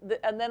that,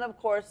 and then of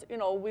course,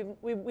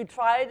 we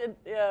tried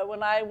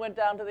when I went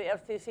down to the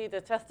FCC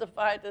to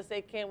testify to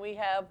say, can we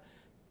have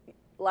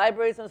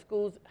libraries and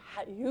schools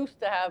used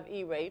to have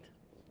E-rate,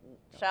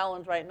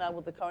 challenge right now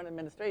with the current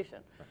administration.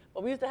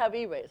 But we used to have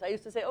E-rates. I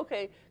used to say,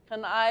 okay,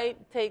 can I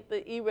take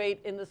the E-rate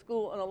in the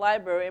school and the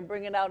library and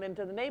bring it out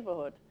into the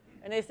neighborhood?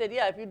 And they said,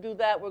 yeah, if you do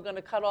that, we're going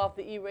to cut off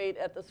the E-rate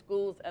at the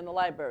schools and the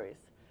libraries.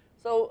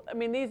 So, I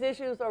mean, these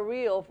issues are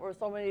real for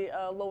so many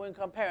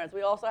low-income parents.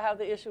 We also have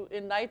the issue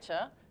in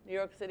NYCHA, New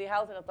York City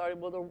Housing Authority,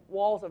 where the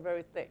walls are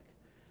very thick.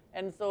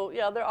 And so,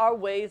 yeah, there are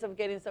ways of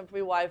getting some free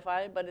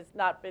Wi-Fi, but it's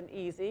not been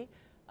easy.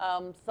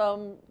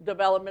 Some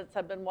developments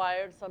have been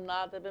wired, some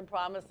not. There have been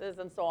promises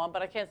and so on,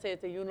 but I can't say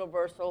it's a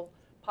universal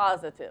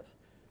positive.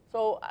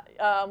 So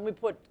we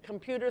put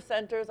computer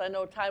centers. I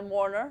know Time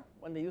Warner,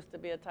 when they used to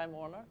be at Time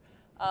Warner,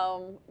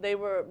 they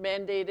were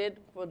mandated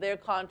for their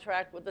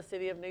contract with the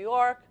city of New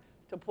York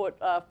to put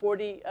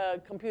 40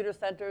 computer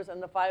centers in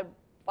the five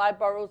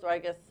boroughs, or I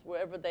guess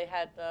wherever they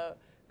had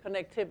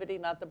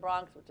connectivity, not the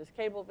Bronx, which is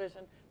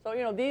Cablevision.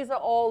 So, these are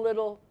all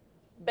little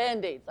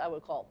Band-Aids, I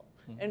would call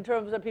them, in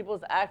terms of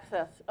people's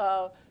access.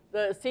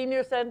 The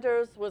senior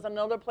centers was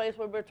another place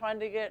where we're trying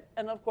to get,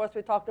 and of course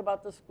we talked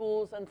about the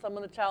schools and some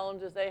of the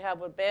challenges they have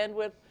with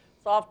bandwidth.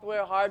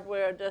 software,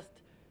 hardware, just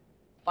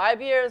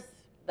 5 years,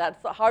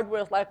 that's the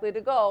hardware is likely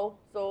to go.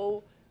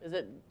 So is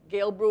it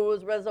Gale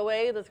Brewer's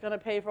resume that's going to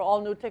pay for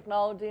all new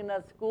technology in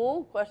that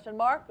school? Question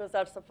mark, because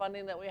that's the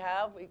funding that we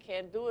have. We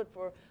can't do it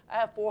for, I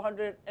have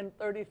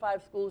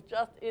 435 schools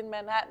just in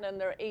Manhattan, and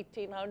there are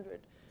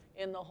 1,800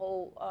 in the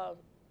whole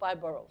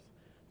 5 boroughs.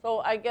 So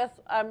I guess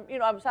I'm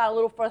sounding a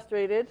little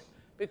frustrated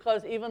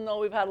because even though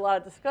we've had a lot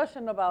of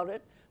discussion about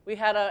it, we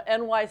had a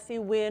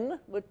NYC win,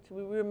 which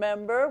we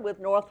remember with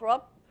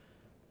Northrop,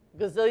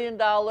 gazillion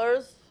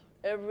dollars.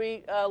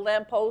 Every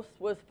lamppost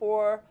was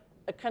for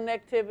a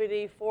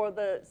connectivity for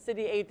the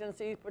city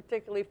agencies,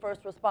 particularly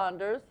first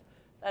responders.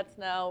 That's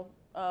now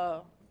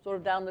sort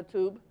of down the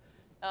tube.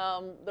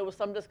 There was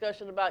some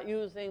discussion about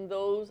using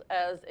those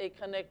as a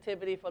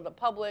connectivity for the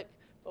public,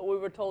 but we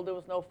were told there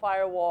was no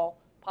firewall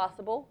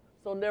possible,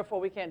 so therefore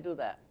we can't do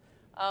that.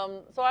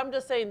 So I'm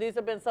just saying these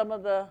have been some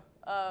of the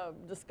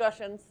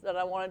discussions that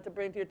I wanted to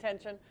bring to your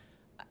attention.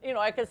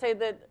 I could say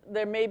that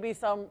there may be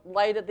some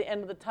light at the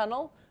end of the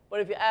tunnel, but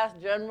if you ask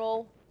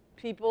general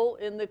people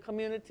in the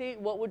community,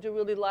 what would you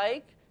really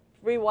like?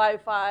 Free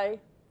Wi-Fi,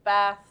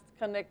 fast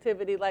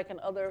connectivity like in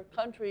other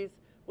countries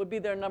would be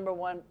their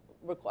 #1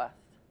 request.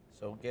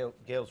 So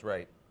Gail's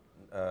right.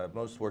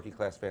 Most working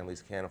class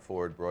families can't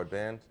afford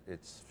broadband.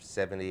 It's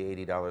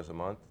 $70, $80 a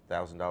month,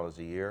 $1,000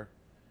 a year.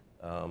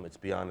 It's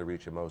beyond the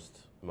reach of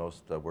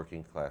most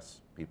working class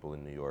people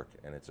in New York,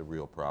 and it's a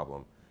real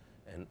problem.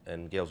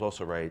 And Gail's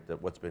also right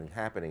that what's been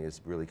happening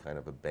is really kind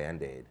of a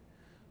Band-Aid.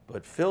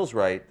 But Phil's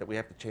right that we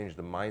have to change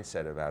the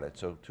mindset about it.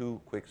 So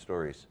 2 quick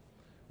stories.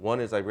 One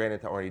is I ran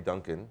into Arnie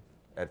Duncan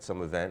at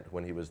some event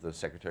when he was the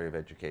Secretary of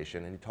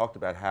Education, and he talked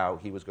about how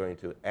he was going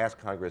to ask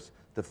Congress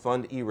to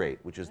fund E-rate,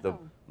 which is the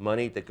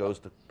money that goes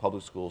to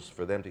public schools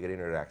for them to get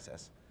internet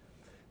access.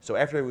 So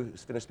after I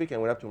was finished speaking, I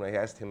went up to him and I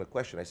asked him a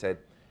question. I said,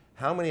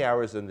 how many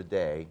hours in the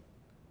day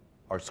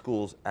are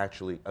schools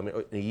actually,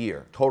 in a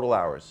year, total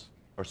hours,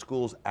 are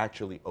schools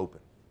actually open,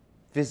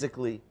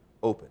 physically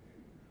open?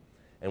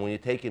 And when you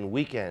take in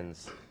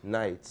weekends,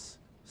 nights,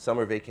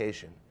 summer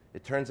vacation,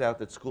 it turns out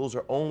that schools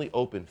are only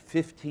open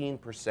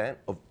 15%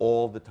 of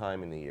all the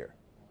time in the year.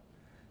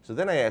 So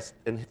then I asked,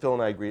 and Phil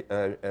and I agreed,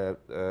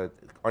 Arnie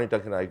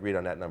Duncan and I agreed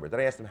on that number. Then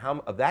I asked him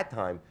how, of that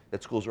time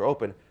that schools are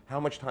open, how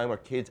much time are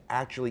kids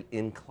actually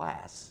in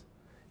class,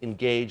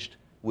 engaged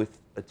with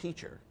a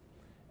teacher?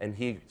 And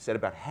he said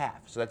about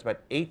half, so that's about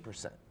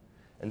 8%.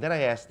 And then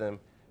I asked him,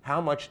 how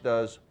much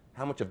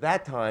of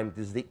that time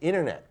does the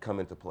internet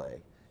come into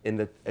play in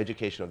the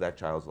education of that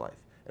child's life?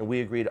 And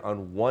we agreed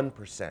on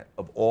 1%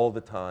 of all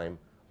the time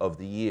of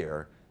the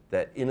year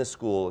that in a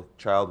school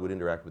a child would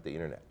interact with the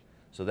internet.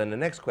 So then the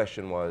next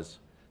question was,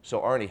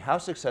 so Arnie, how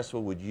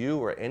successful would you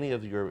or any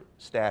of your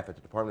staff at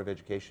the Department of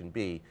Education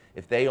be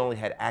if they only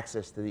had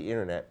access to the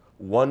internet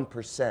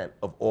 1%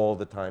 of all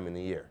the time in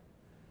the year?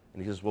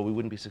 And he says, well, we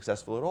wouldn't be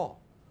successful at all.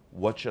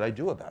 What should I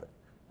do about it?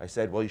 I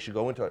said, well, you should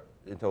go into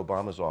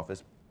Obama's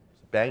office,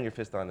 bang your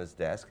fist on his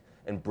desk,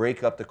 and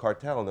break up the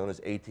cartel known as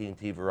AT&T,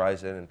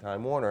 Verizon, and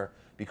Time Warner,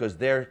 because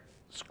they're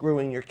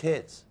screwing your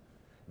kids.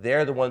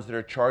 They're the ones that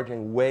are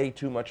charging way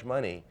too much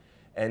money,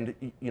 and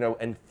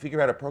and figure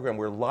out a program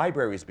where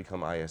libraries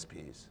become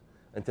ISPs.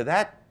 And to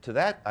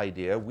that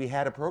idea, we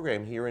had a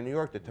program here in New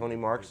York that Tony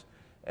Marxe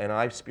and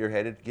I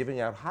spearheaded, giving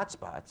out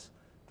hotspots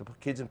to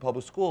kids in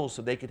public schools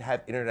so they could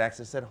have internet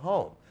access at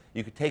home.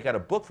 You could take out a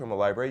book from a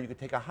library, you could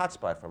take a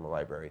hotspot from a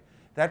library.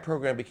 That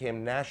program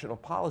became national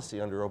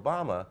policy under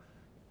Obama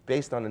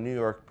based on the New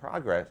York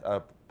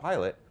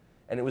pilot,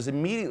 and it was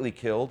immediately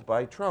killed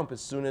by Trump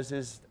as soon as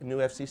his new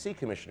FCC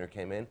commissioner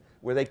came in,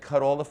 where they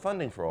cut all the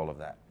funding for all of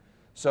that.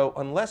 So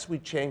unless we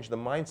change the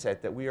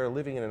mindset that we are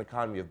living in an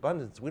economy of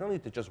abundance, we don't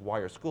need to just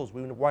wire schools,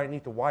 we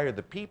need to wire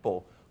the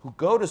people who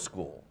go to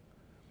school.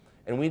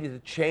 And we need to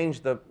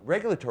change the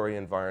regulatory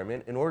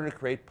environment in order to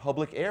create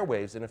public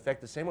airwaves. In effect,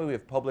 the same way we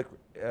have public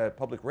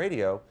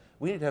radio,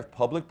 we need to have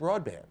public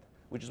broadband,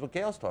 which is what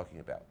Gail's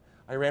talking about.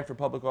 I ran for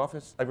public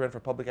office. I ran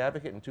for public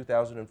advocate in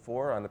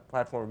 2004 on the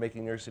platform of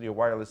making New York City a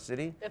wireless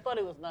city. They thought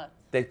he was nuts.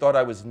 They thought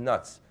I was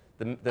nuts.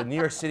 The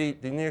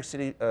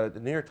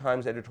New York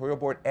Times editorial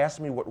board asked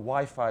me what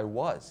Wi-Fi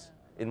was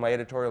in my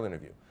editorial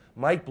interview.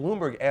 Mike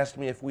Bloomberg asked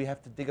me if we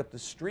have to dig up the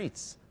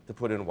streets to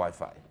put in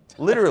Wi-Fi.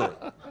 Literally,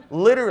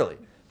 literally.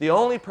 The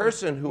only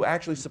person who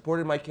actually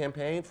supported my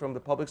campaign from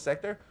the public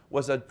sector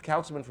was a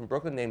councilman from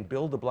Brooklyn named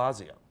Bill de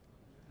Blasio,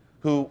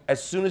 who,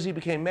 as soon as he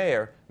became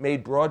mayor,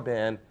 made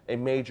broadband a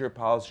major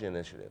policy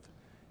initiative.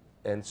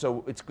 And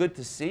so it's good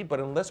to see, but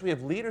unless we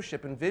have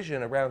leadership and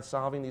vision around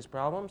solving these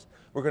problems,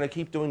 we're going to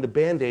keep doing the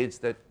Band-Aids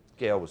that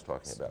Gail was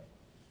talking about.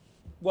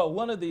 Well,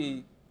 one of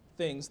the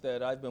things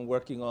that I've been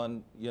working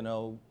on,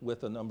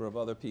 with a number of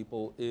other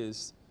people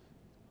is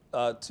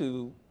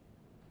to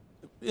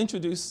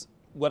introduce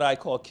what I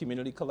call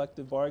community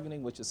collective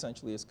bargaining, which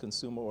essentially is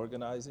consumer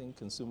organizing,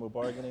 consumer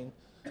bargaining,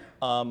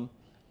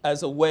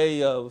 as a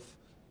way of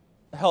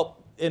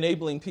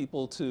enabling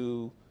people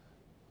to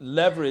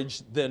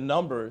leverage their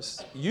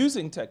numbers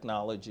using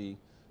technology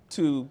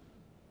to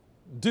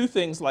do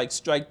things like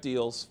strike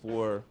deals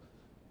for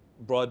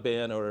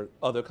broadband or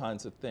other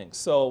kinds of things.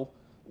 So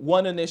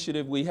one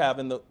initiative we have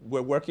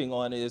we're working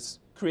on is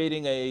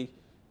creating a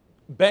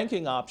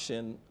banking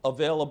option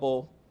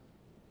available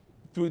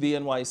through the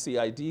NYC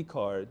ID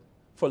card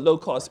for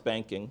low-cost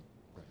banking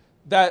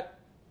that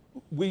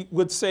we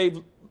would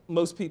save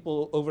most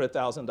people over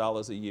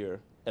 $1,000 a year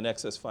in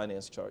excess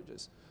finance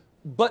charges.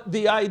 But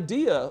the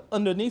idea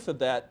underneath of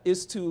that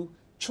is to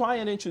try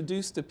and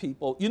introduce to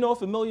people, you know,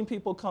 if 1 million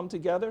people come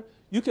together,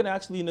 you can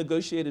actually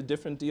negotiate a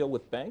different deal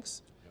with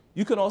banks.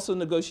 You can also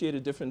negotiate a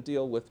different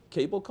deal with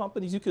cable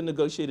companies. You can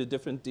negotiate a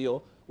different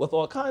deal with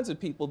all kinds of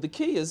people. The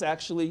key is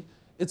actually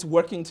it's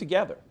working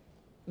together,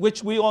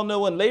 which we all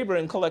know in labor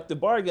and collective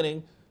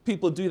bargaining,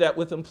 people do that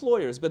with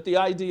employers. But the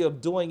idea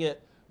of doing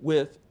it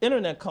with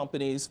internet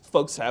companies,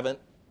 folks haven't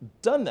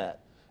done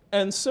that.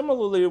 And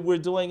similarly, we're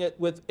doing it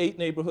with 8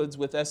 neighborhoods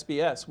with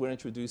SBS we're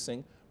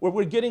introducing, where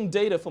we're getting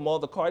data from all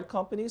the card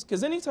companies.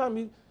 Because anytime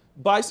you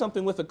buy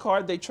something with a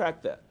card, they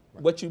track that.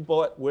 Right. What you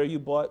bought, where you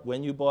bought,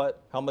 when you bought,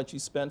 how much you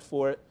spent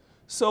for it.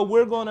 So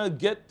we're going to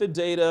get the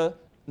data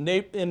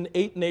in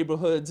 8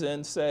 neighborhoods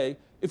and say,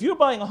 if you're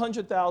buying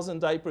 100,000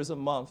 diapers a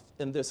month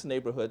in this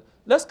neighborhood,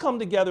 let's come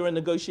together and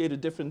negotiate a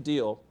different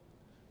deal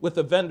with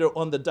a vendor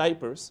on the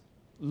diapers,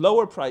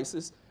 lower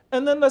prices,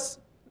 and then let's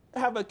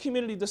have a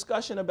community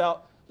discussion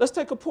about, let's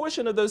take a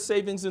portion of those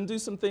savings and do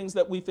some things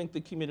that we think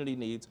the community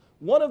needs.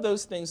 One of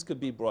those things could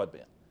be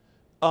broadband.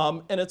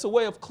 And it's a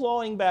way of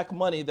clawing back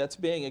money that's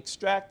being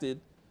extracted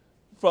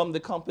from the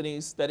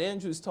companies that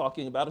Andrew's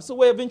talking about. It's a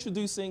way of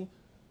introducing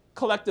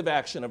collective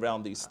action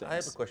around these things. I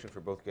have a question for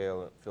both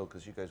Gail and Phil,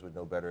 because you guys would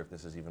know better if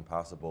this is even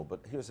possible,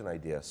 but here's an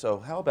idea. So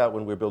how about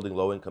when we're building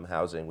low-income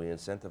housing, we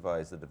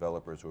incentivize the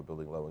developers who are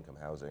building low-income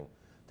housing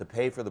to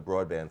pay for the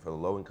broadband for the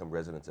low-income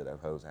residents that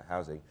have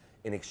housing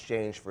in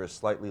exchange for a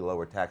slightly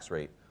lower tax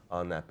rate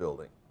on that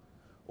building?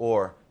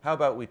 Or how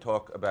about we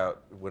talk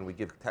about when we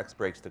give tax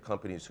breaks to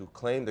companies who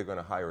claim they're going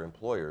to hire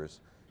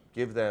employers,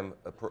 give them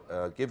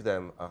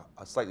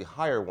a slightly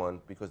higher one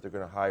because they're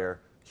going to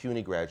hire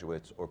CUNY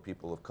graduates or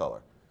people of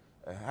color?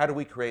 How do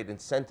we create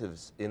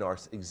incentives in our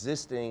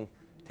existing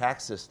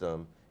tax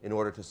system in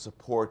order to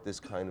support this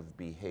kind of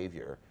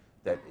behavior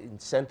that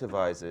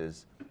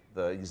incentivizes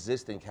the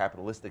existing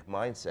capitalistic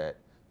mindset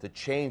to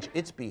change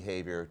its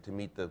behavior to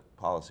meet the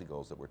policy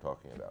goals that we're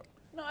talking about?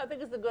 No, I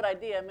think it's a good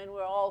idea. I mean,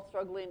 we're all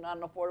struggling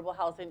on affordable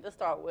housing to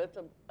start with.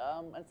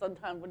 And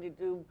sometimes when you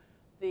do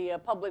the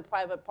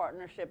public-private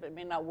partnership, it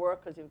may not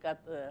work because you've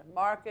got the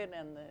market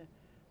and the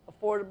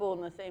affordable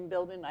in the same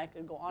building. I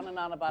could go on and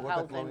on about what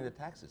housing. What about lowering the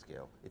taxes,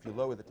 Gail? If you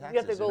lower the You have to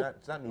taxes, go,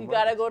 it's not new you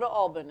markets. got to go to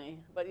Albany.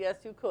 But yes,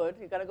 you could.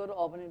 You got to go to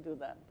Albany and do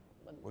that.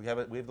 But We have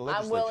the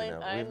legislature I'm willing,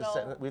 now. I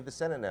know. We have the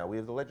Senate now. We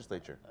have the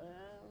legislature.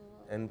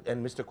 And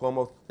Mr.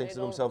 Cuomo thinks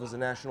of himself as a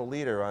national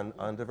leader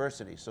on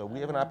diversity. So we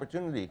have an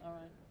opportunity. All right.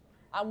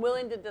 I'm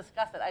willing to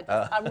discuss it.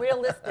 I'm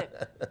realistic.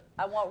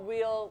 I want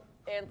real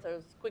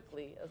answers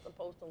quickly as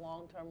opposed to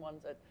long-term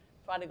ones that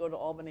try to go to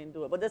Albany and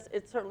do it. But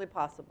it's certainly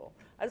possible.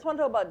 I just want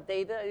to talk about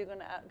data. Are you going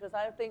to add? Because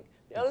I think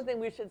the other thing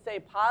we should say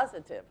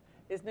positive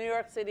is New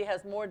York City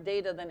has more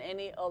data than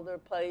any other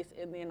place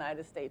in the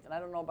United States. And I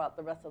don't know about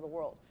the rest of the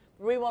world.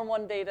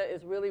 311 data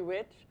is really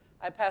rich.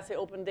 I passed the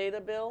open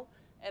data bill.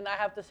 And I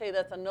have to say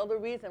that's another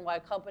reason why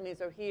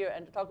companies are here.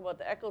 And to talk about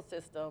the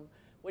ecosystem,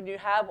 when you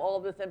have all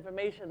this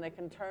information that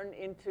can turn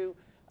into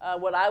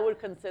what I would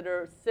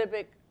consider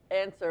civic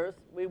answers.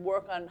 We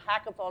work on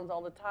hackathons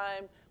all the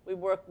time. We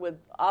work with,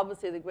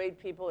 obviously, the great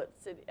people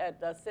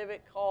at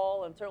Civic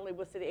Hall and certainly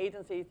with city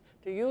agencies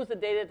to use the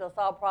data to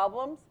solve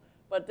problems.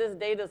 But this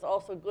data is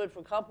also good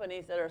for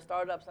companies that are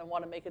startups and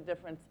want to make a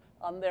difference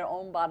on their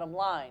own bottom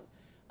line.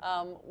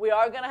 We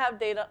are going to have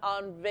data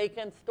on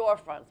vacant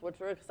storefronts, which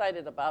we're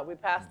excited about. We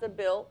passed a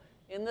bill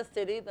in the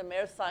city, the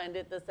mayor signed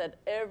it, that said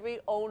every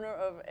owner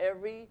of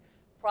every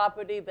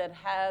property that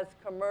has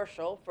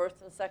commercial,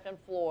 first and second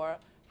floor,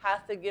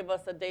 has to give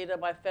us the data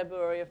by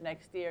February of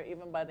next year,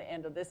 even by the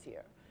end of this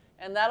year.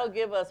 And that'll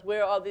give us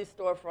where are these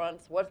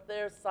storefronts, what's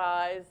their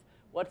size,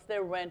 what's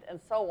their rent, and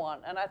so on.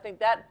 And I think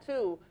that,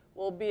 too,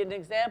 will be an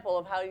example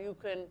of how you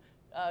can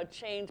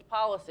change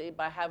policy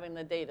by having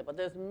the data. But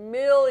there's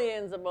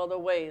millions of other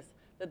ways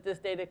that this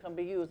data can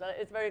be used. And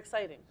it's very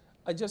exciting.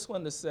 I just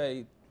wanted to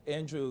say,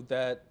 Andrew,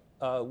 that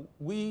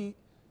we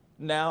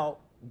now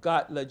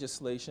got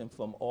legislation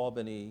from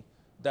Albany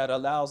that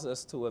allows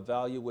us to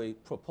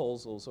evaluate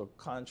proposals or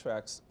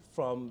contracts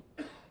from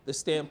the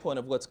standpoint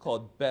of what's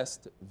called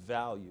best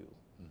value,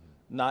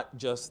 not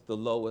just the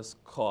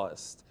lowest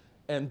cost.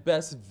 And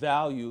best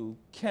value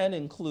can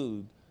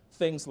include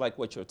things like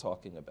what you're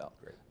talking about.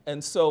 Great.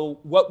 And so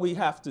what we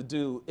have to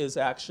do is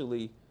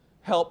actually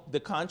help the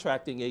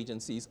contracting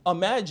agencies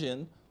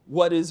imagine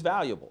what is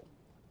valuable.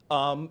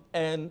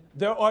 And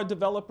there are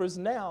developers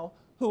now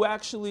who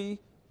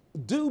actually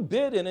do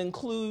bid and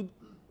include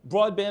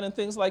broadband and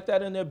things like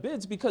that in their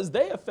bids because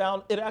they have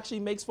found it actually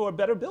makes for a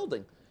better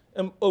building.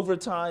 And over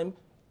time,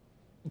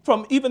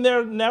 from even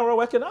their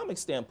narrow economic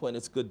standpoint,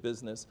 it's good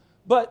business.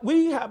 But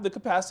we have the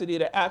capacity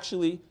to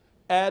actually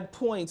add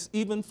points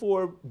even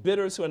for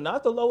bidders who are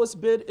not the lowest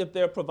bid if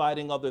they're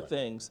providing other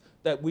things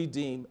that we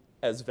deem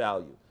as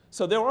value.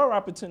 So there are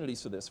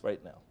opportunities for this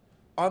right now.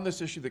 On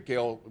this issue that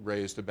Gail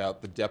raised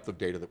about the depth of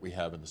data that we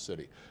have in the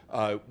city,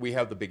 we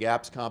have the Big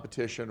Apps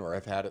competition, or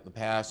I've had it in the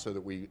past, so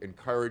that we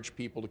encourage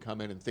people to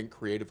come in and think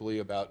creatively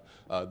about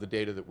the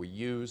data that we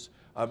use.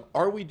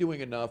 Are we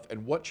doing enough,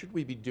 and what should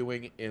we be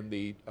doing in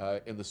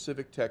the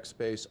civic tech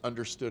space,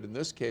 understood in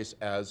this case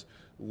as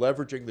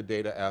leveraging the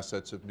data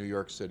assets of New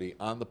York City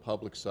on the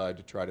public side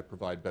to try to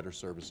provide better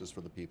services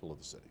for the people of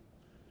the city?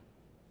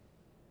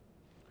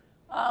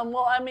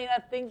 Well, I mean, I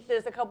think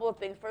there's a couple of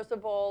things. First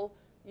of all,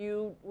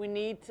 we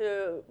need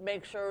to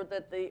make sure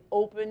that the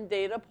open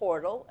data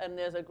portal, and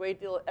there's a great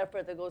deal of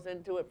effort that goes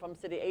into it from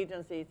city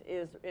agencies,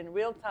 is in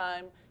real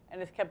time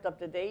and is kept up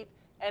to date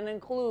and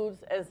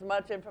includes as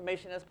much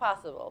information as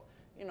possible.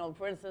 You know,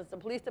 for instance, the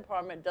police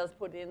department does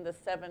put in the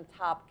 7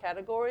 top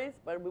categories,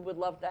 but we would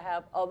love to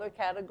have other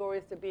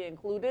categories to be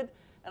included,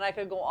 and I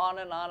could go on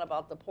and on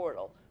about the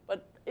portal.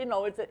 But, you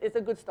know, it's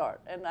a good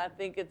start, and I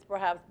think it's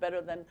perhaps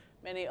better than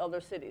many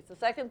other cities. The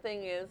second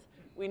thing is,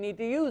 we need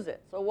to use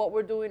it. So what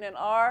we're doing in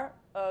our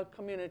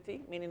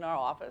community, meaning our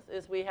office,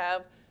 is we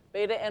have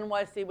Beta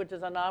NYC, which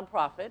is a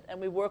nonprofit, and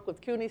we work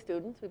with CUNY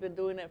students. We've been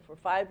doing it for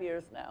 5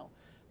 years now.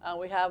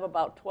 We have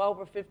about 12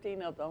 or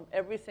 15 of them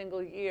every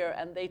single year,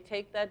 and they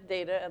take that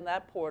data and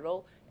that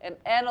portal and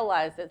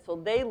analyze it so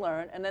they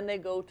learn, and then they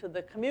go to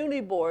the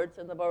community boards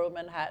in the borough of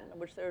Manhattan,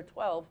 which there are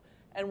 12,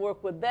 and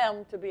work with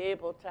them to be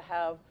able to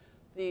have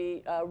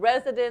the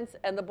residents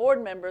and the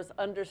board members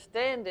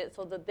understand it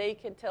so that they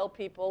can tell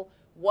people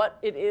what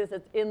it is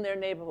that's in their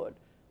neighborhood.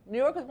 New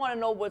Yorkers want to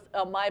know what's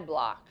on my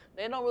block.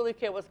 They don't really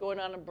care what's going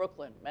on in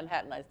Brooklyn.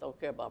 Manhattanites don't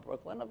care about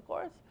Brooklyn, of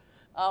course.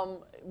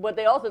 But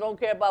they also don't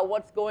care about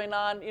what's going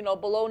on, you know,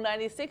 below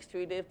 96th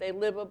Street if they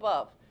live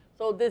above.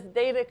 So this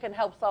data can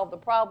help solve the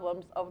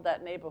problems of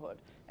that neighborhood.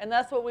 And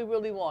that's what we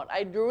really want.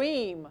 I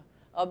dream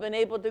of being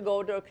able to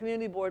go to a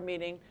community board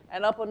meeting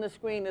and up on the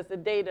screen is the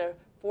data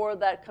for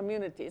that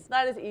community. It's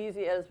not as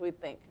easy as we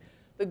think.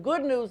 The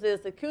good news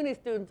is the CUNY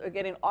students are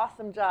getting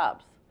awesome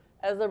jobs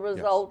as a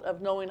result of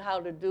knowing how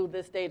to do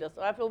this data.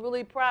 So I feel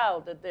really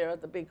proud that they're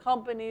at the big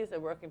companies, they're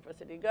working for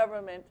city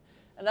government,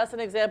 and that's an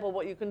example of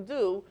what you can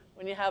do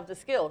when you have the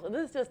skills. And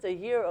this is just a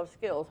year of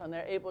skills, and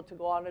they're able to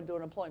go on and do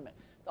an employment.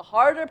 The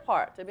harder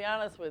part, to be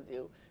honest with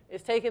you,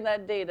 is taking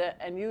that data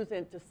and using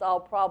it to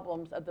solve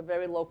problems at the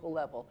very local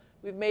level.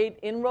 We've made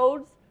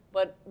inroads,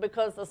 but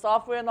because the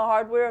software and the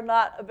hardware are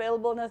not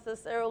available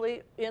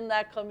necessarily in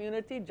that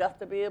community just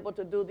to be able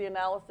to do the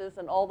analysis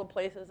in all the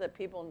places that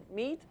people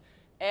meet,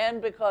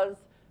 and because,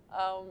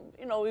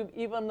 you know,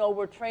 even though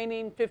we're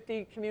training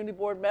 50 community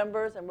board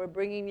members and we're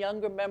bringing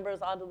younger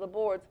members onto the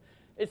boards,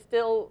 it's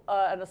still,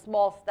 and a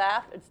small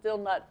staff, it's still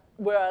not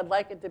where I'd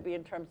like it to be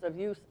in terms of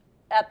use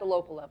at the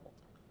local level.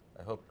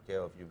 I hope,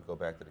 Gail, if you go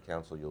back to the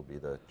council, you'll be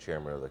the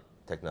chairman of the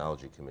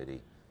technology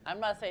committee.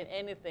 I'm not saying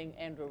anything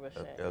Andrew was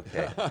saying.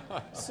 Okay.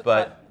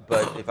 but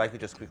if I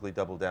could just quickly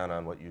double down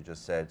on what you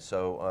just said.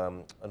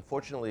 So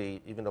unfortunately,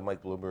 even though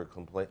Mike Bloomberg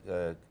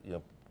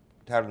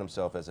touted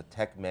himself as a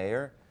tech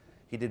mayor,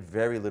 he did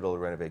very little to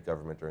renovate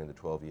government during the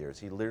 12 years.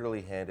 He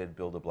literally handed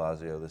Bill de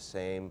Blasio the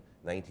same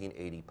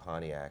 1980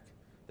 Pontiac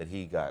that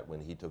he got when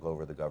he took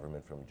over the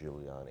government from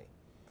Giuliani.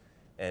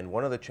 And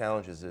one of the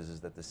challenges is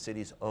that the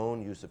city's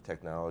own use of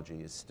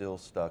technology is still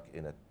stuck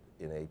in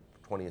a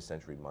 20th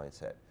century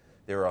mindset.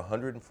 There are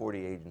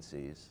 140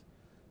 agencies,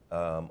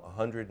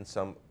 100 and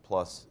some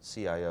plus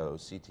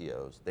CIOs,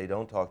 CTOs. They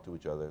don't talk to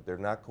each other. They're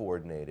not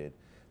coordinated.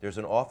 There's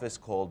an office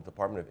called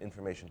Department of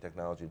Information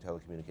Technology and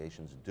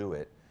Telecommunications,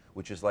 DO-IT,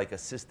 which is like a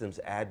systems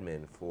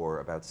admin for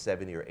about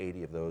 70 or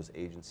 80 of those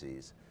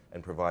agencies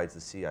and provides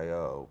the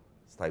CIO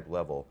type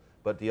level.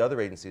 But the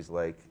other agencies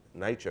like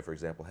NYCHA, for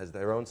example, has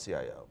their own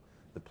CIO.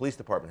 The police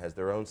department has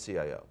their own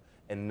CIO.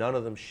 And none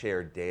of them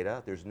share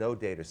data. There's no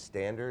data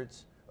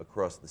standards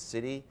across the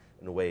city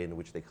in the way in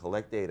which they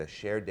collect data,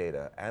 share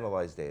data,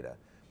 analyze data.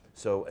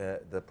 So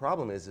the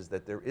problem is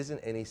that there isn't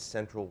any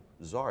central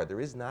czar. There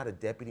is not a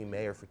deputy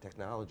mayor for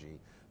technology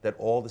that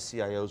all the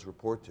CIOs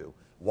report to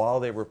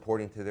while they're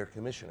reporting to their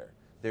commissioner.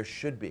 There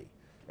should be.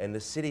 And the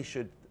city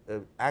should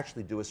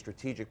actually do a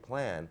strategic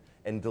plan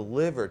and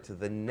deliver to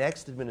the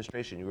next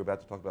administration. You were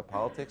about to talk about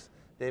politics,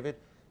 David.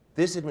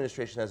 This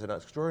administration has an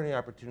extraordinary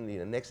opportunity in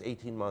the next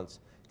 18 months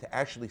to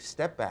actually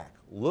step back,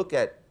 look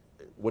at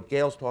what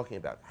Gail's talking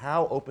about,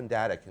 how open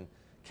data can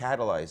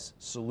catalyze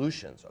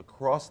solutions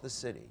across the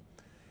city,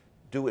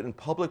 do it in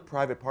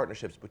public-private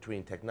partnerships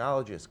between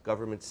technologists,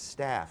 government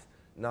staff,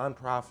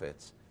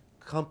 nonprofits,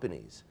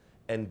 companies,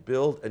 and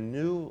build a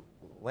new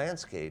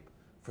landscape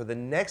for the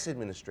next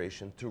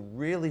administration to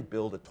really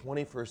build a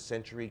 21st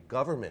century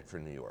government for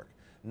New York.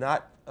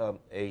 Not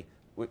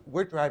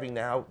we're driving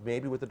now,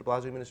 maybe with the de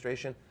Blasio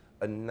administration,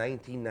 a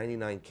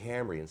 1999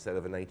 Camry instead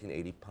of a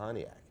 1980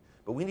 Pontiac.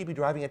 But we need to be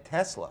driving a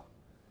Tesla.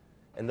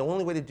 And the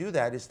only way to do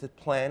that is to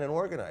plan and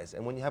organize.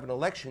 And when you have an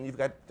election, you've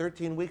got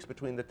 13 weeks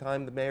between the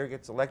time the mayor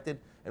gets elected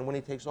and when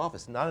he takes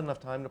office. Not enough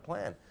time to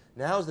plan.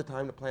 Now is the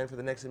time to plan for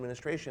the next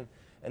administration.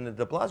 And the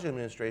de Blasio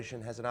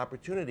administration has an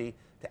opportunity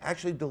to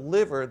actually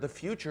deliver the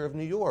future of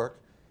New York,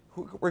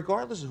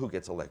 regardless of who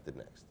gets elected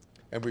next.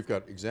 And we've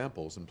got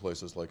examples in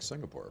places like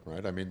Singapore,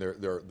 right? I mean, there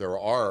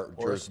are Or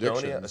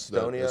jurisdictions.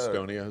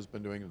 Estonia has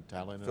been doing it,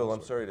 Thailand. Phil,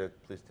 I'm sorry to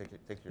please take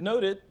your...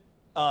 Noted.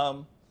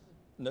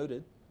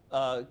 Noted.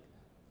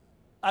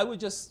 I would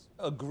just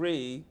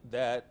agree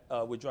that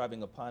we're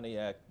driving a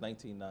Pontiac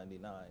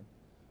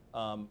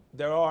 1999.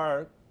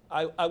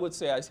 I would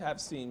say I have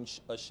seen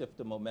a shift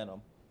of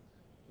momentum.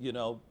 You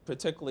know,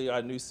 particularly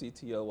our new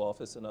CTO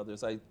office and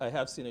others, I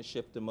have seen a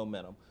shift in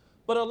momentum.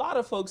 But a lot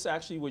of folks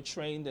actually were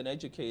trained and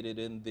educated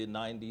in the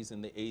 90s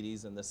and the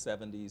 80s and the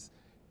 70s,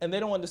 and they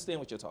don't understand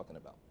what you're talking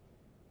about.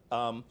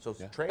 So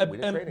it's training, we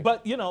did training.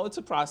 But, you know, it's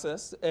a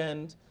process.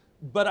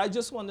 But I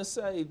just want to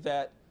say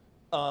that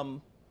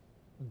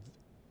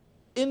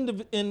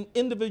in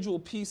individual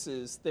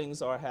pieces,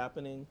 things are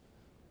happening.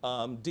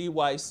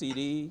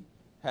 DYCD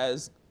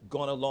has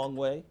gone a long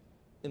way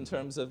in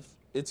terms of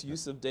its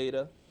use of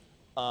data.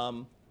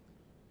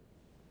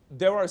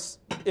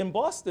 In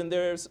Boston,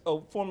 there's a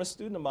former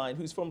student of mine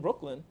who's from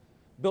Brooklyn,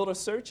 built a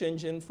search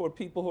engine for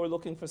people who are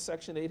looking for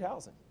Section 8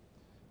 housing.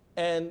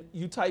 And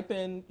you type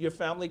in your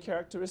family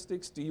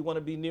characteristics. Do you want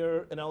to be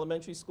near an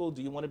elementary school?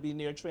 Do you want to be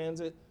near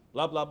transit?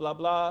 Blah, blah, blah,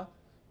 blah.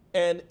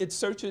 And it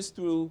searches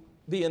through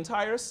the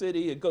entire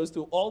city. It goes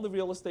through all the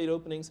real estate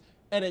openings,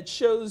 and it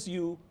shows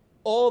you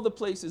all the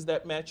places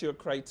that match your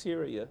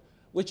criteria,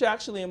 which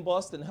actually in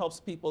Boston helps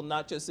people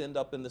not just end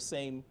up in the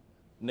same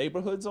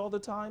neighborhoods all the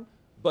time,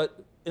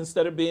 but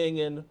instead of being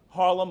in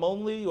Harlem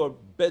only or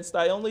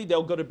Bed-Stuy only,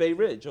 they'll go to Bay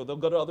Ridge or they'll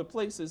go to other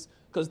places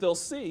because they'll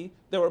see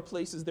there are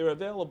places that are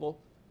available.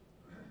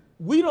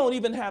 We don't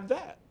even have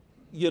that,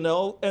 you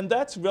know, and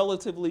that's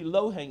relatively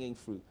low-hanging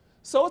fruit.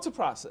 So it's a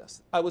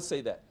process, I would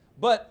say that.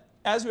 But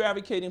as you're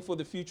advocating for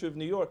the future of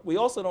New York, we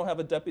also don't have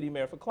a deputy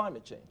mayor for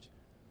climate change.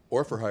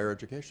 Or for higher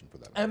education, for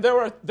that matter.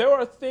 And there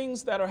are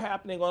things that are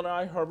happening on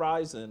our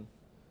horizon,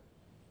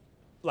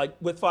 like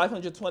with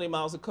 520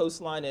 miles of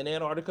coastline and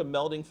Antarctica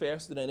melting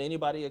faster than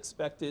anybody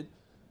expected.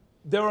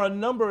 There are a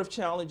number of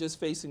challenges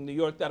facing New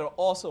York that are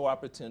also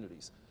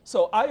opportunities.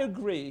 So I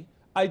agree.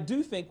 I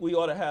do think we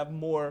ought to have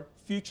more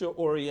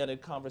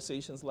future-oriented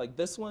conversations like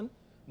this one,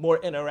 more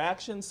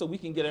interaction, so we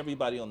can get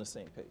everybody on the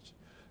same page.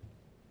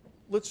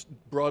 Let's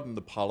broaden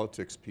the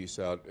politics piece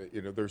out.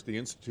 You know, there's the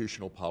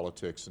institutional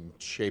politics and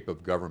shape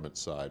of government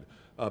side,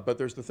 but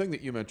there's the thing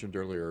that you mentioned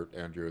earlier,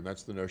 Andrew, and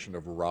that's the notion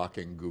of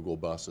rocking Google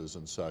buses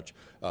and such.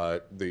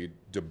 The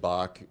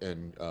debacle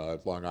in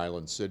Long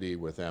Island City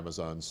with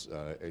Amazon's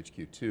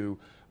HQ2,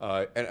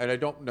 and I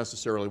don't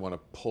necessarily want to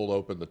pull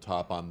open the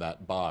top on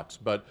that box,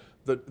 but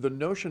the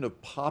notion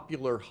of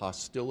popular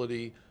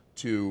hostility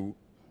to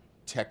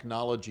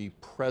technology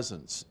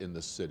presence in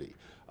the city.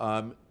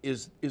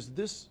 Is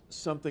this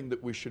something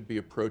that we should be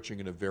approaching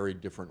in a very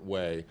different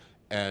way?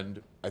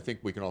 And I think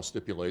we can all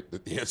stipulate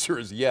that the answer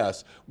is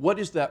yes. What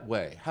is that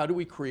way? How do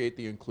we create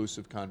the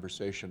inclusive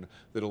conversation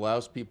that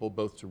allows people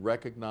both to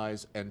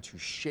recognize and to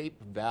shape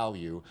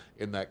value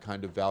in that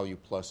kind of value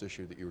plus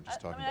issue that you were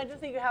just talking about? I just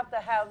think you have to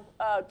have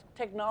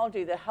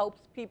technology that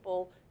helps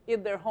people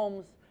in their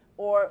homes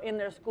or in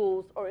their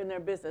schools or in their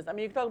business. I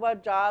mean, you can talk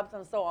about jobs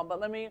and so on,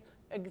 but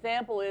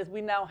example is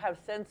we now have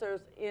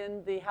sensors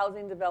in the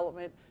housing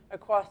development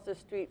across the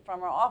street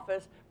from our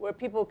office where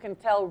people can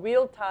tell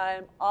real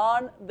time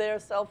on their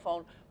cell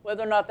phone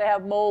whether or not they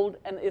have mold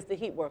and is the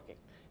heat working.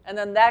 And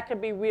then that can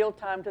be real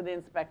time to the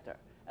inspector,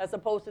 as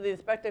opposed to the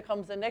inspector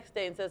comes the next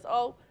day and says,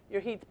 oh,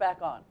 your heat's back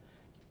on.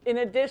 In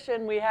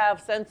addition, we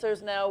have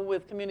sensors now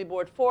with Community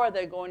Board 4.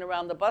 They're going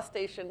around the bus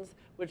stations,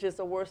 which is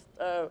the worst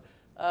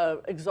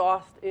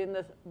exhaust in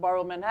the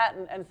borough of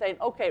Manhattan, and saying,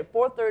 okay,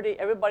 4:30,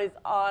 everybody's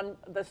on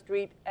the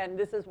street, and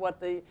this is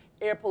what the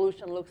air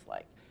pollution looks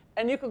like.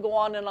 And you could go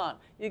on and on.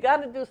 You got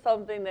to do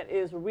something that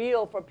is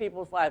real for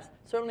people's lives.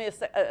 Certainly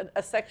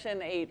a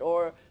Section 8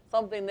 or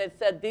something that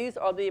said these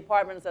are the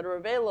apartments that are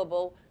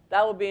available.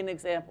 That would be an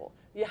example.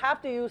 You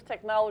have to use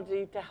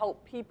technology to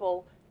help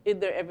people in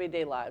their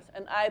everyday lives.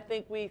 And I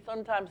think we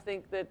sometimes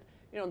think that,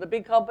 you know, the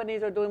big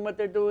companies are doing what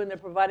they're doing, they're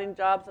providing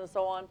jobs and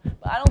so on.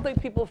 But I don't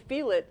think people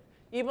feel it,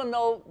 even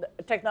though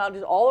technology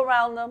is all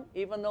around them,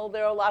 even though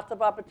there are lots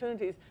of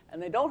opportunities,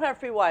 and they don't have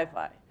free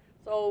Wi-Fi.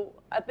 So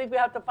I think we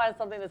have to find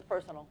something that's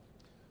personal.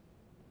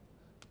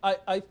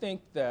 I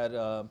think that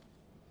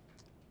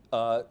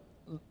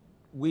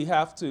we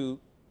have to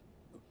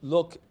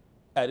look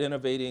at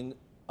innovating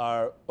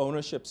our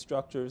ownership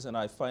structures and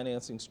our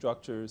financing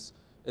structures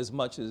as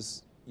much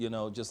as, you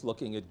know, just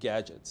looking at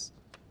gadgets.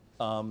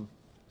 Amazon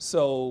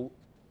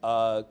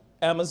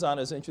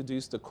has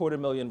introduced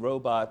 250,000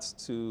 robots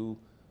to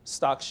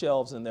stock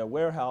shelves in their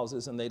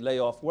warehouses, and they lay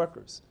off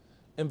workers.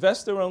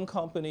 Investor-owned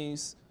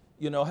companies,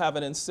 you know, have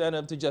an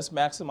incentive to just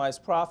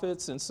maximize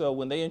profits, and so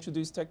when they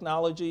introduce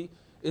technology,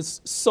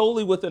 it's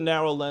solely with a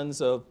narrow lens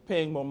of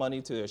paying more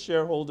money to their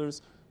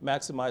shareholders,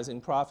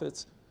 maximizing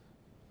profits.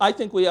 I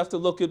think we have to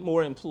look at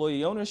more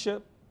employee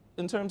ownership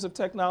in terms of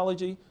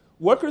technology.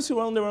 Workers who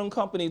own their own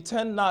company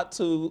tend not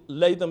to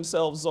lay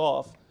themselves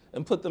off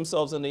and put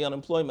themselves in the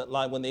unemployment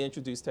line when they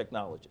introduce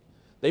technology.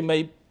 They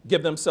may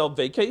give themselves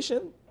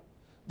vacation,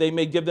 they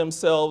may give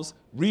themselves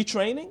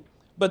retraining,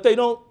 but they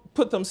don't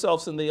put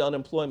themselves in the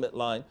unemployment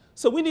line.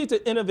 So we need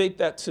to innovate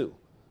that too,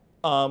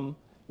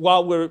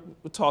 while we're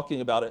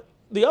talking about it.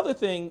 The other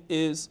thing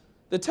is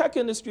the tech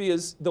industry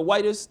is the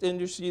whitest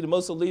industry, the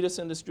most elitist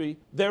industry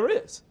there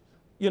is.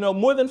 You know,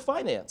 more than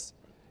finance.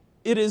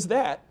 It is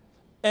that.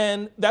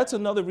 And that's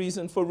another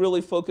reason for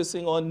really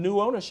focusing on new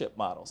ownership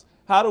models.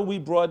 How do we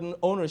broaden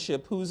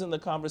ownership? Who's in the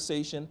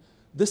conversation?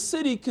 The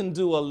city can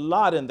do a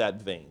lot in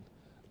that vein,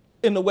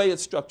 in the way it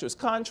structures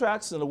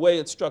contracts, in the way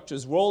it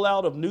structures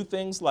rollout of new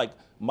things like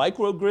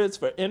microgrids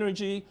for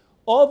energy.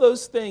 All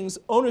those things,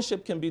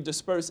 ownership can be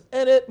dispersed,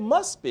 and it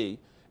must be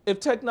if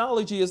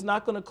technology is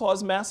not going to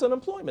cause mass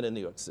unemployment in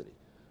New York City,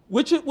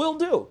 which it will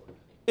do.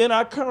 In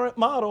our current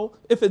model,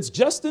 if it's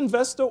just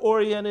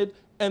investor-oriented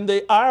and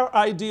our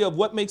idea of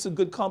what makes a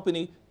good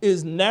company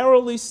is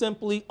narrowly,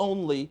 simply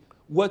only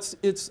what's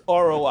its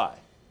ROI,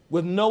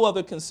 with no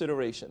other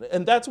consideration.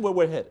 And that's where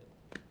we're headed.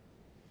 Do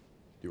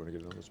you want to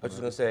get on this I was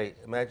just going to say,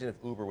 imagine if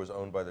Uber was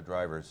owned by the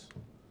drivers.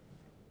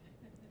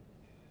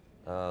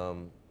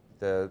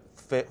 The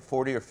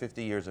 40 or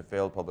 50 years of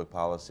failed public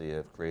policy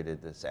have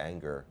created this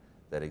anger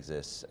that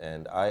exists.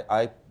 And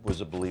I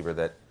was a believer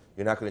that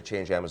you're not going to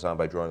change Amazon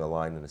by drawing a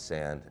line in the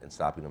sand and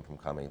stopping them from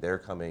coming. They're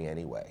coming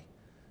anyway.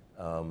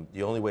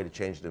 The only way to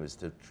change them is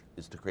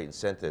to create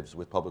incentives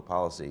with public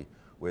policy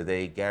where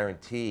they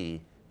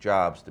guarantee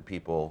jobs to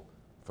people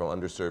from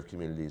underserved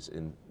communities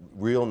in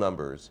real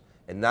numbers,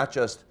 and not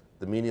just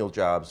the menial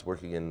jobs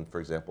working in, for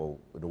example,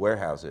 the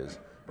warehouses,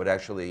 but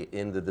actually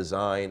in the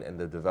design and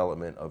the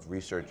development of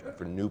research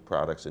for new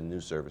products and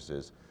new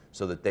services,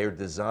 so that they're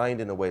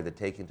designed in a way that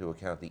take into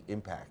account the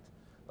impact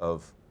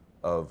of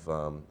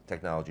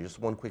technology. Just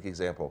one quick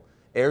example.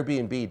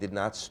 Airbnb did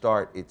not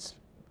start its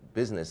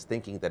business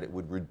thinking that it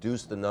would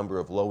reduce the number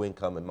of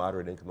low-income and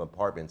moderate-income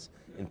apartments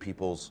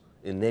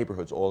in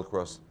neighborhoods all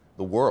across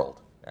the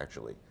world,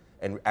 actually,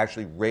 and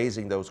actually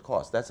raising those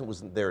costs. That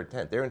wasn't their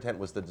intent. Their intent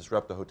was to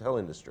disrupt the hotel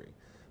industry.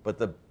 But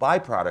the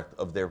byproduct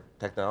of their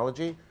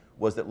technology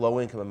was that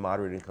low-income and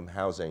moderate-income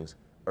housings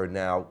are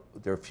now,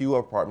 there are fewer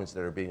apartments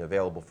that are being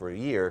available for a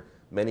year.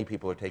 Many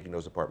people are taking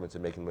those apartments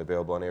and making them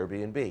available on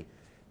Airbnb.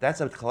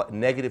 That's a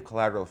negative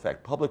collateral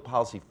effect. Public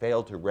policy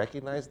failed to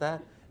recognize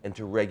that and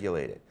to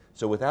regulate it.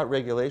 So without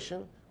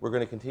regulation, we're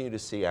going to continue to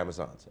see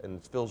Amazons.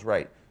 And Phil's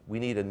right. We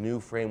need a new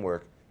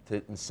framework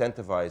to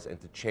incentivize and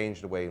to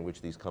change the way in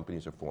which these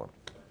companies are formed.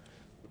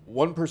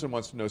 One person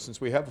wants to know,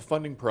 since we have a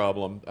funding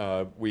problem,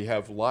 we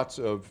have lots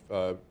of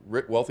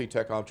wealthy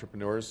tech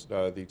entrepreneurs.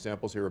 The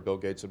examples here are Bill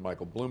Gates and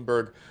Michael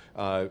Bloomberg,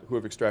 who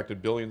have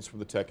extracted billions from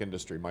the tech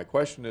industry. My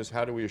question is,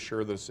 how do we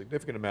assure that a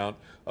significant amount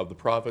of the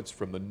profits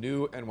from the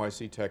new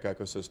NYC tech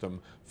ecosystem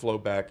flow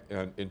back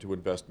into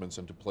investments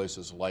into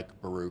places like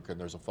Baruch? And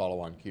there's a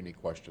follow-on CUNY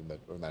question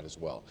on that as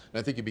well. And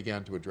I think you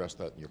began to address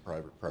that in your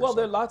private press. Well,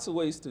 there are lots of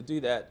ways to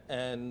do that.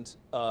 And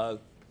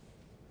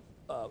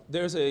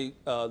there's a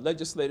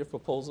legislative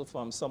proposal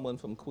from someone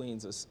from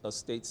Queens, a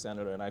state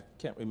senator, and I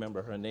can't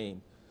remember her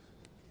name,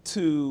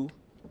 to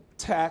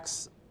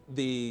tax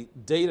the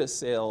data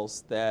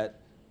sales that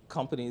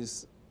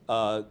companies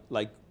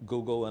like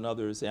Google and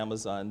others,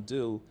 Amazon,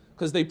 do,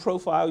 because they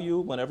profile you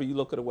whenever you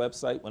look at a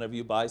website, whenever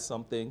you buy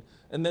something,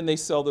 and then they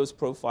sell those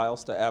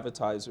profiles to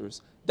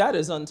advertisers. That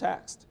is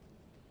untaxed.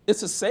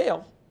 It's a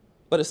sale,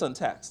 but it's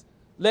untaxed.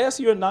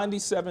 Last year,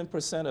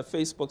 97% of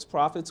Facebook's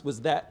profits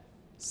was that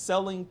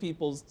selling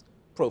people's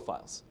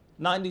profiles,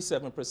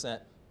 97%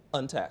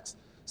 untaxed.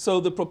 So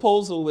the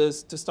proposal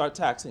is to start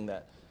taxing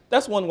that.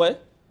 That's one way.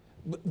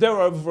 There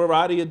are a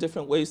variety of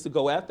different ways to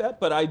go at that,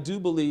 but I do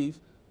believe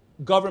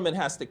government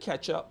has to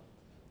catch up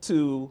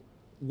to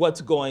what's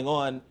going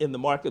on in the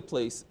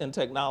marketplace and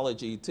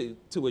technology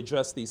to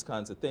address these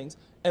kinds of things,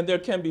 and there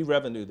can be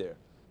revenue there.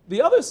 The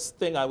other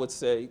thing I would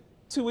say,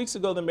 2 weeks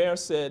ago the mayor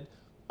said,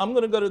 I'm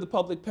going to go to the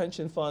public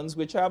pension funds,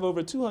 which have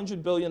over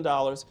 $200 billion,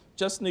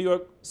 just New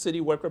York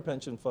City worker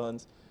pension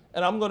funds,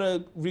 and I'm going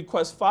to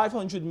request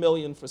 $500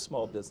 million for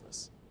small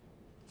business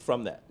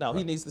from that. Now,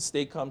 he needs the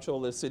state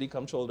comptroller, the city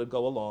comptroller to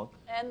go along.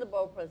 And the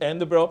borough president. And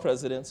the borough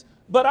presidents.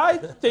 But I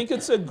think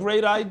it's a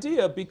great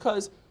idea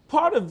because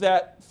part of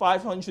that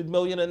 $500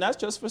 million, and that's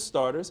just for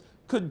starters,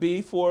 could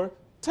be for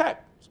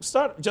tech.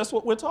 Just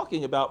what we're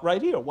talking about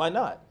right here. Why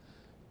not?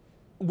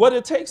 What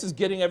it takes is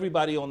getting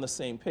everybody on the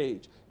same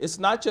page. It's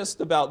not just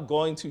about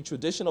going to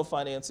traditional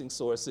financing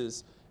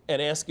sources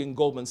and asking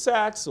Goldman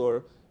Sachs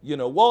or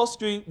Wall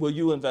Street, will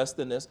you invest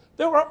in this?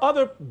 There are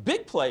other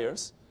big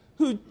players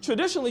who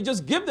traditionally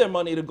just give their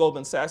money to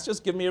Goldman Sachs,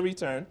 just give me a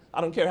return,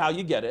 I don't care how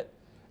you get it.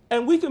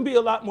 And we can be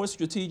a lot more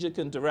strategic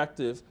and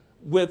directive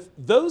with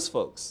those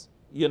folks,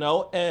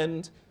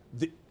 and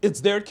it's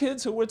their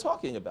kids who we're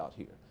talking about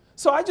here.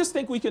 So I just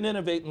think we can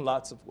innovate in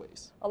lots of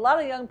ways. A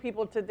lot of young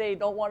people today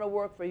don't want to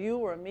work for you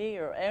or me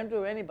or Andrew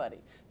or anybody.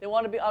 They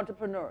want to be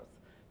entrepreneurs.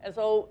 And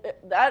so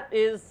that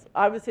is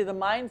obviously the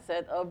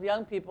mindset of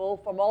young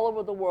people from all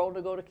over the world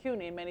to go to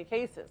CUNY in many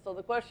cases. So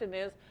the question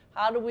is,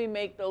 how do we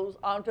make those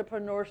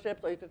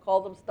entrepreneurships, or you could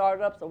call them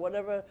startups or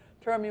whatever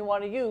term you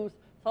want to use,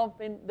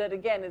 something that,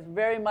 again, is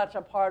very much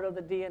a part of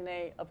the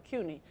DNA of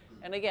CUNY.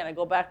 And again, I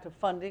go back to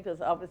funding,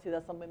 because obviously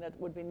that's something that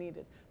would be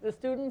needed. The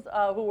students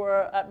who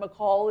are at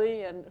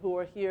Macaulay and who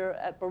are here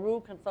at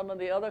Baruch and some of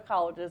the other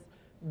colleges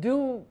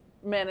do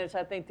manage,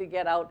 I think, to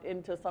get out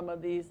into some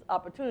of these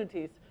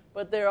opportunities.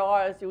 But there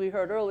are, as we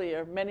heard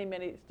earlier, many,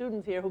 many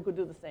students here who could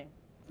do the same.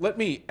 Let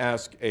me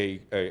ask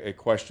a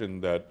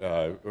question that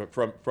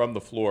from the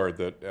floor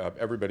that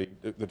everybody,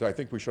 that I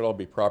think we should all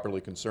be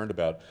properly concerned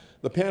about.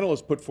 The panel has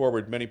put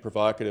forward many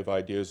provocative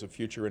ideas of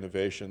future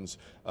innovations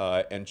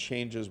and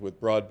changes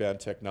with broadband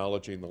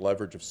technology and the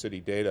leverage of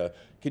city data.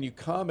 Can you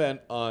comment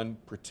on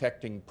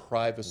protecting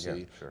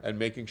privacy and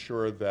making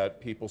sure that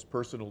people's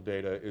personal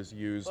data is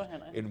used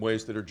in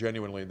ways that are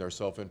genuinely in their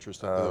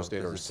self-interest and those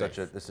data are safe?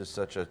 This is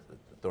such a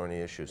thorny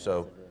issue.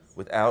 So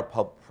without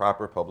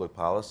proper public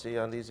policy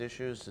on these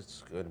issues,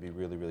 it's going to be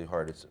really, really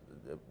hard. It's,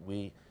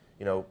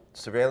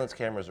 surveillance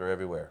cameras are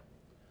everywhere.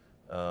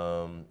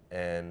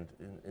 And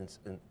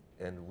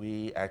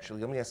we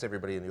actually, let me ask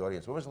everybody in the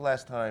audience, when was the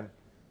last time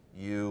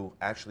you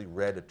actually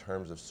read the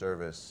terms of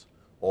service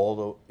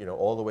all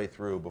the way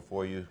through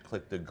before you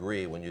clicked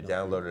agree when you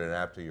downloaded an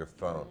app to your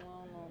phone?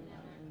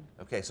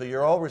 Okay, so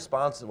you're all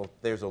responsible.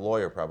 There's a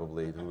lawyer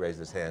probably who raised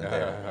his hand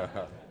there.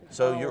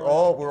 So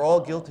we're all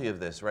guilty of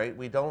this, right?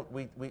 We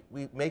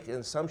make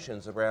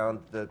assumptions around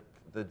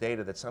the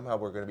data that somehow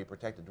we're going to be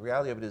protected. The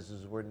reality of it is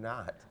we're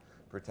not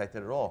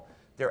protected at all.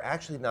 They're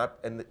actually not,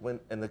 and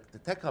the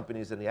tech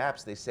companies and the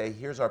apps, they say,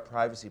 here's our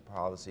privacy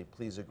policy,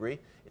 please agree.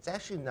 It's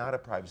actually not a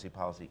privacy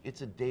policy,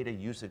 it's a data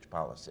usage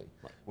policy.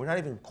 Right. We're not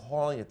even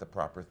calling it the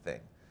proper thing,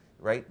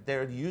 right?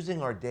 They're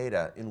using our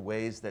data in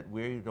ways that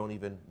we don't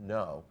even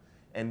know.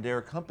 And there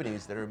are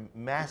companies that are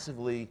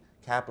massively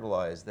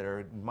capitalized that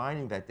are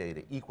mining that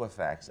data,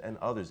 Equifax and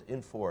others,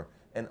 Infor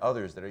and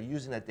others that are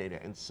using that data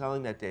and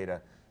selling that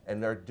data,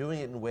 and they're doing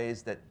it in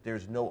ways that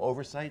there's no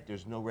oversight,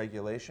 there's no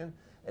regulation,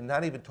 and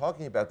not even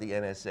talking about the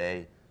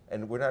NSA,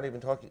 and we're not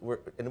even talking,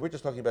 we're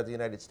just talking about the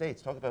United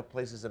States, talk about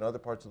places in other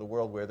parts of the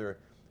world where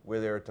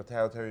there are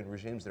totalitarian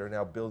regimes that are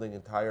now building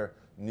entire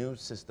new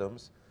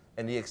systems,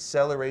 and the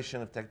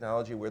acceleration of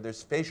technology where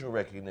there's facial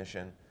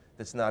recognition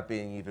that's not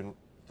being even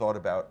thought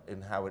about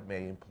in how it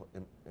may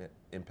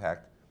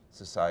impact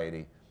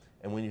society.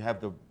 And when you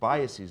have the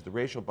biases, the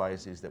racial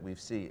biases that we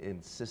see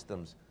in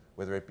systems,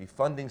 whether it be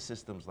funding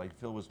systems like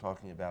Phil was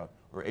talking about,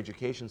 or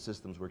education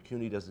systems where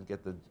CUNY doesn't get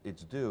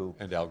its due.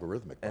 And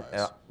algorithmic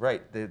bias.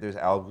 Right, there's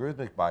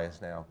algorithmic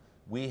bias now.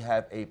 We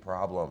have a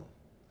problem.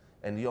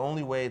 And the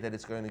only way that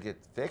it's going to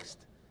get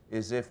fixed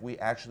is if we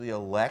actually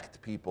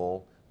elect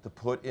people to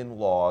put in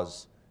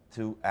laws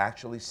to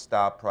actually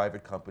stop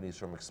private companies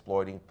from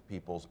exploiting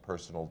people's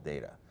personal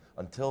data.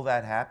 Until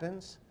that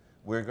happens,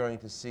 we're going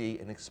to see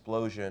an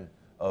explosion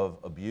of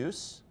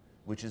abuse,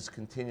 which is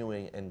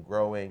continuing and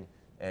growing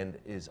and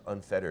is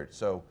unfettered.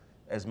 So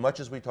as much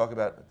as we talk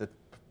about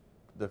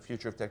the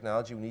future of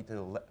technology, we need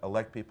to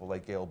elect people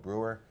like Gail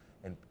Brewer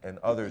and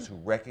others who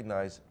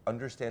recognize,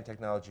 understand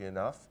technology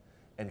enough,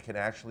 and can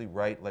actually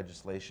write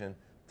legislation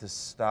to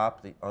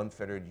stop the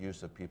unfettered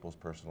use of people's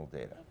personal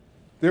data.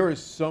 There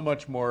is so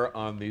much more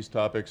on these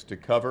topics to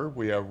cover.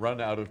 We have run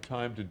out of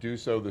time to do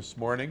so this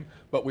morning,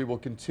 but we will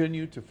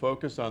continue to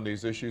focus on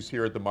these issues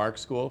here at the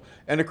Marxe School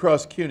and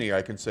across CUNY,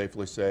 I can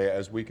safely say,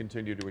 as we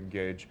continue to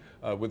engage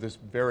with this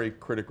very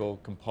critical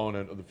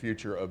component of the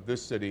future of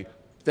this city.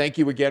 Thank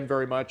you again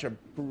very much.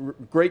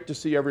 Great to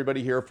see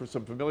everybody here, for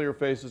some familiar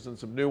faces and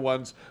some new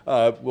ones.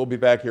 We'll be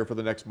back here for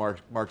the next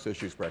Marxe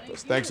Issues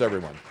Breakfast. Thanks,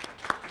 everyone.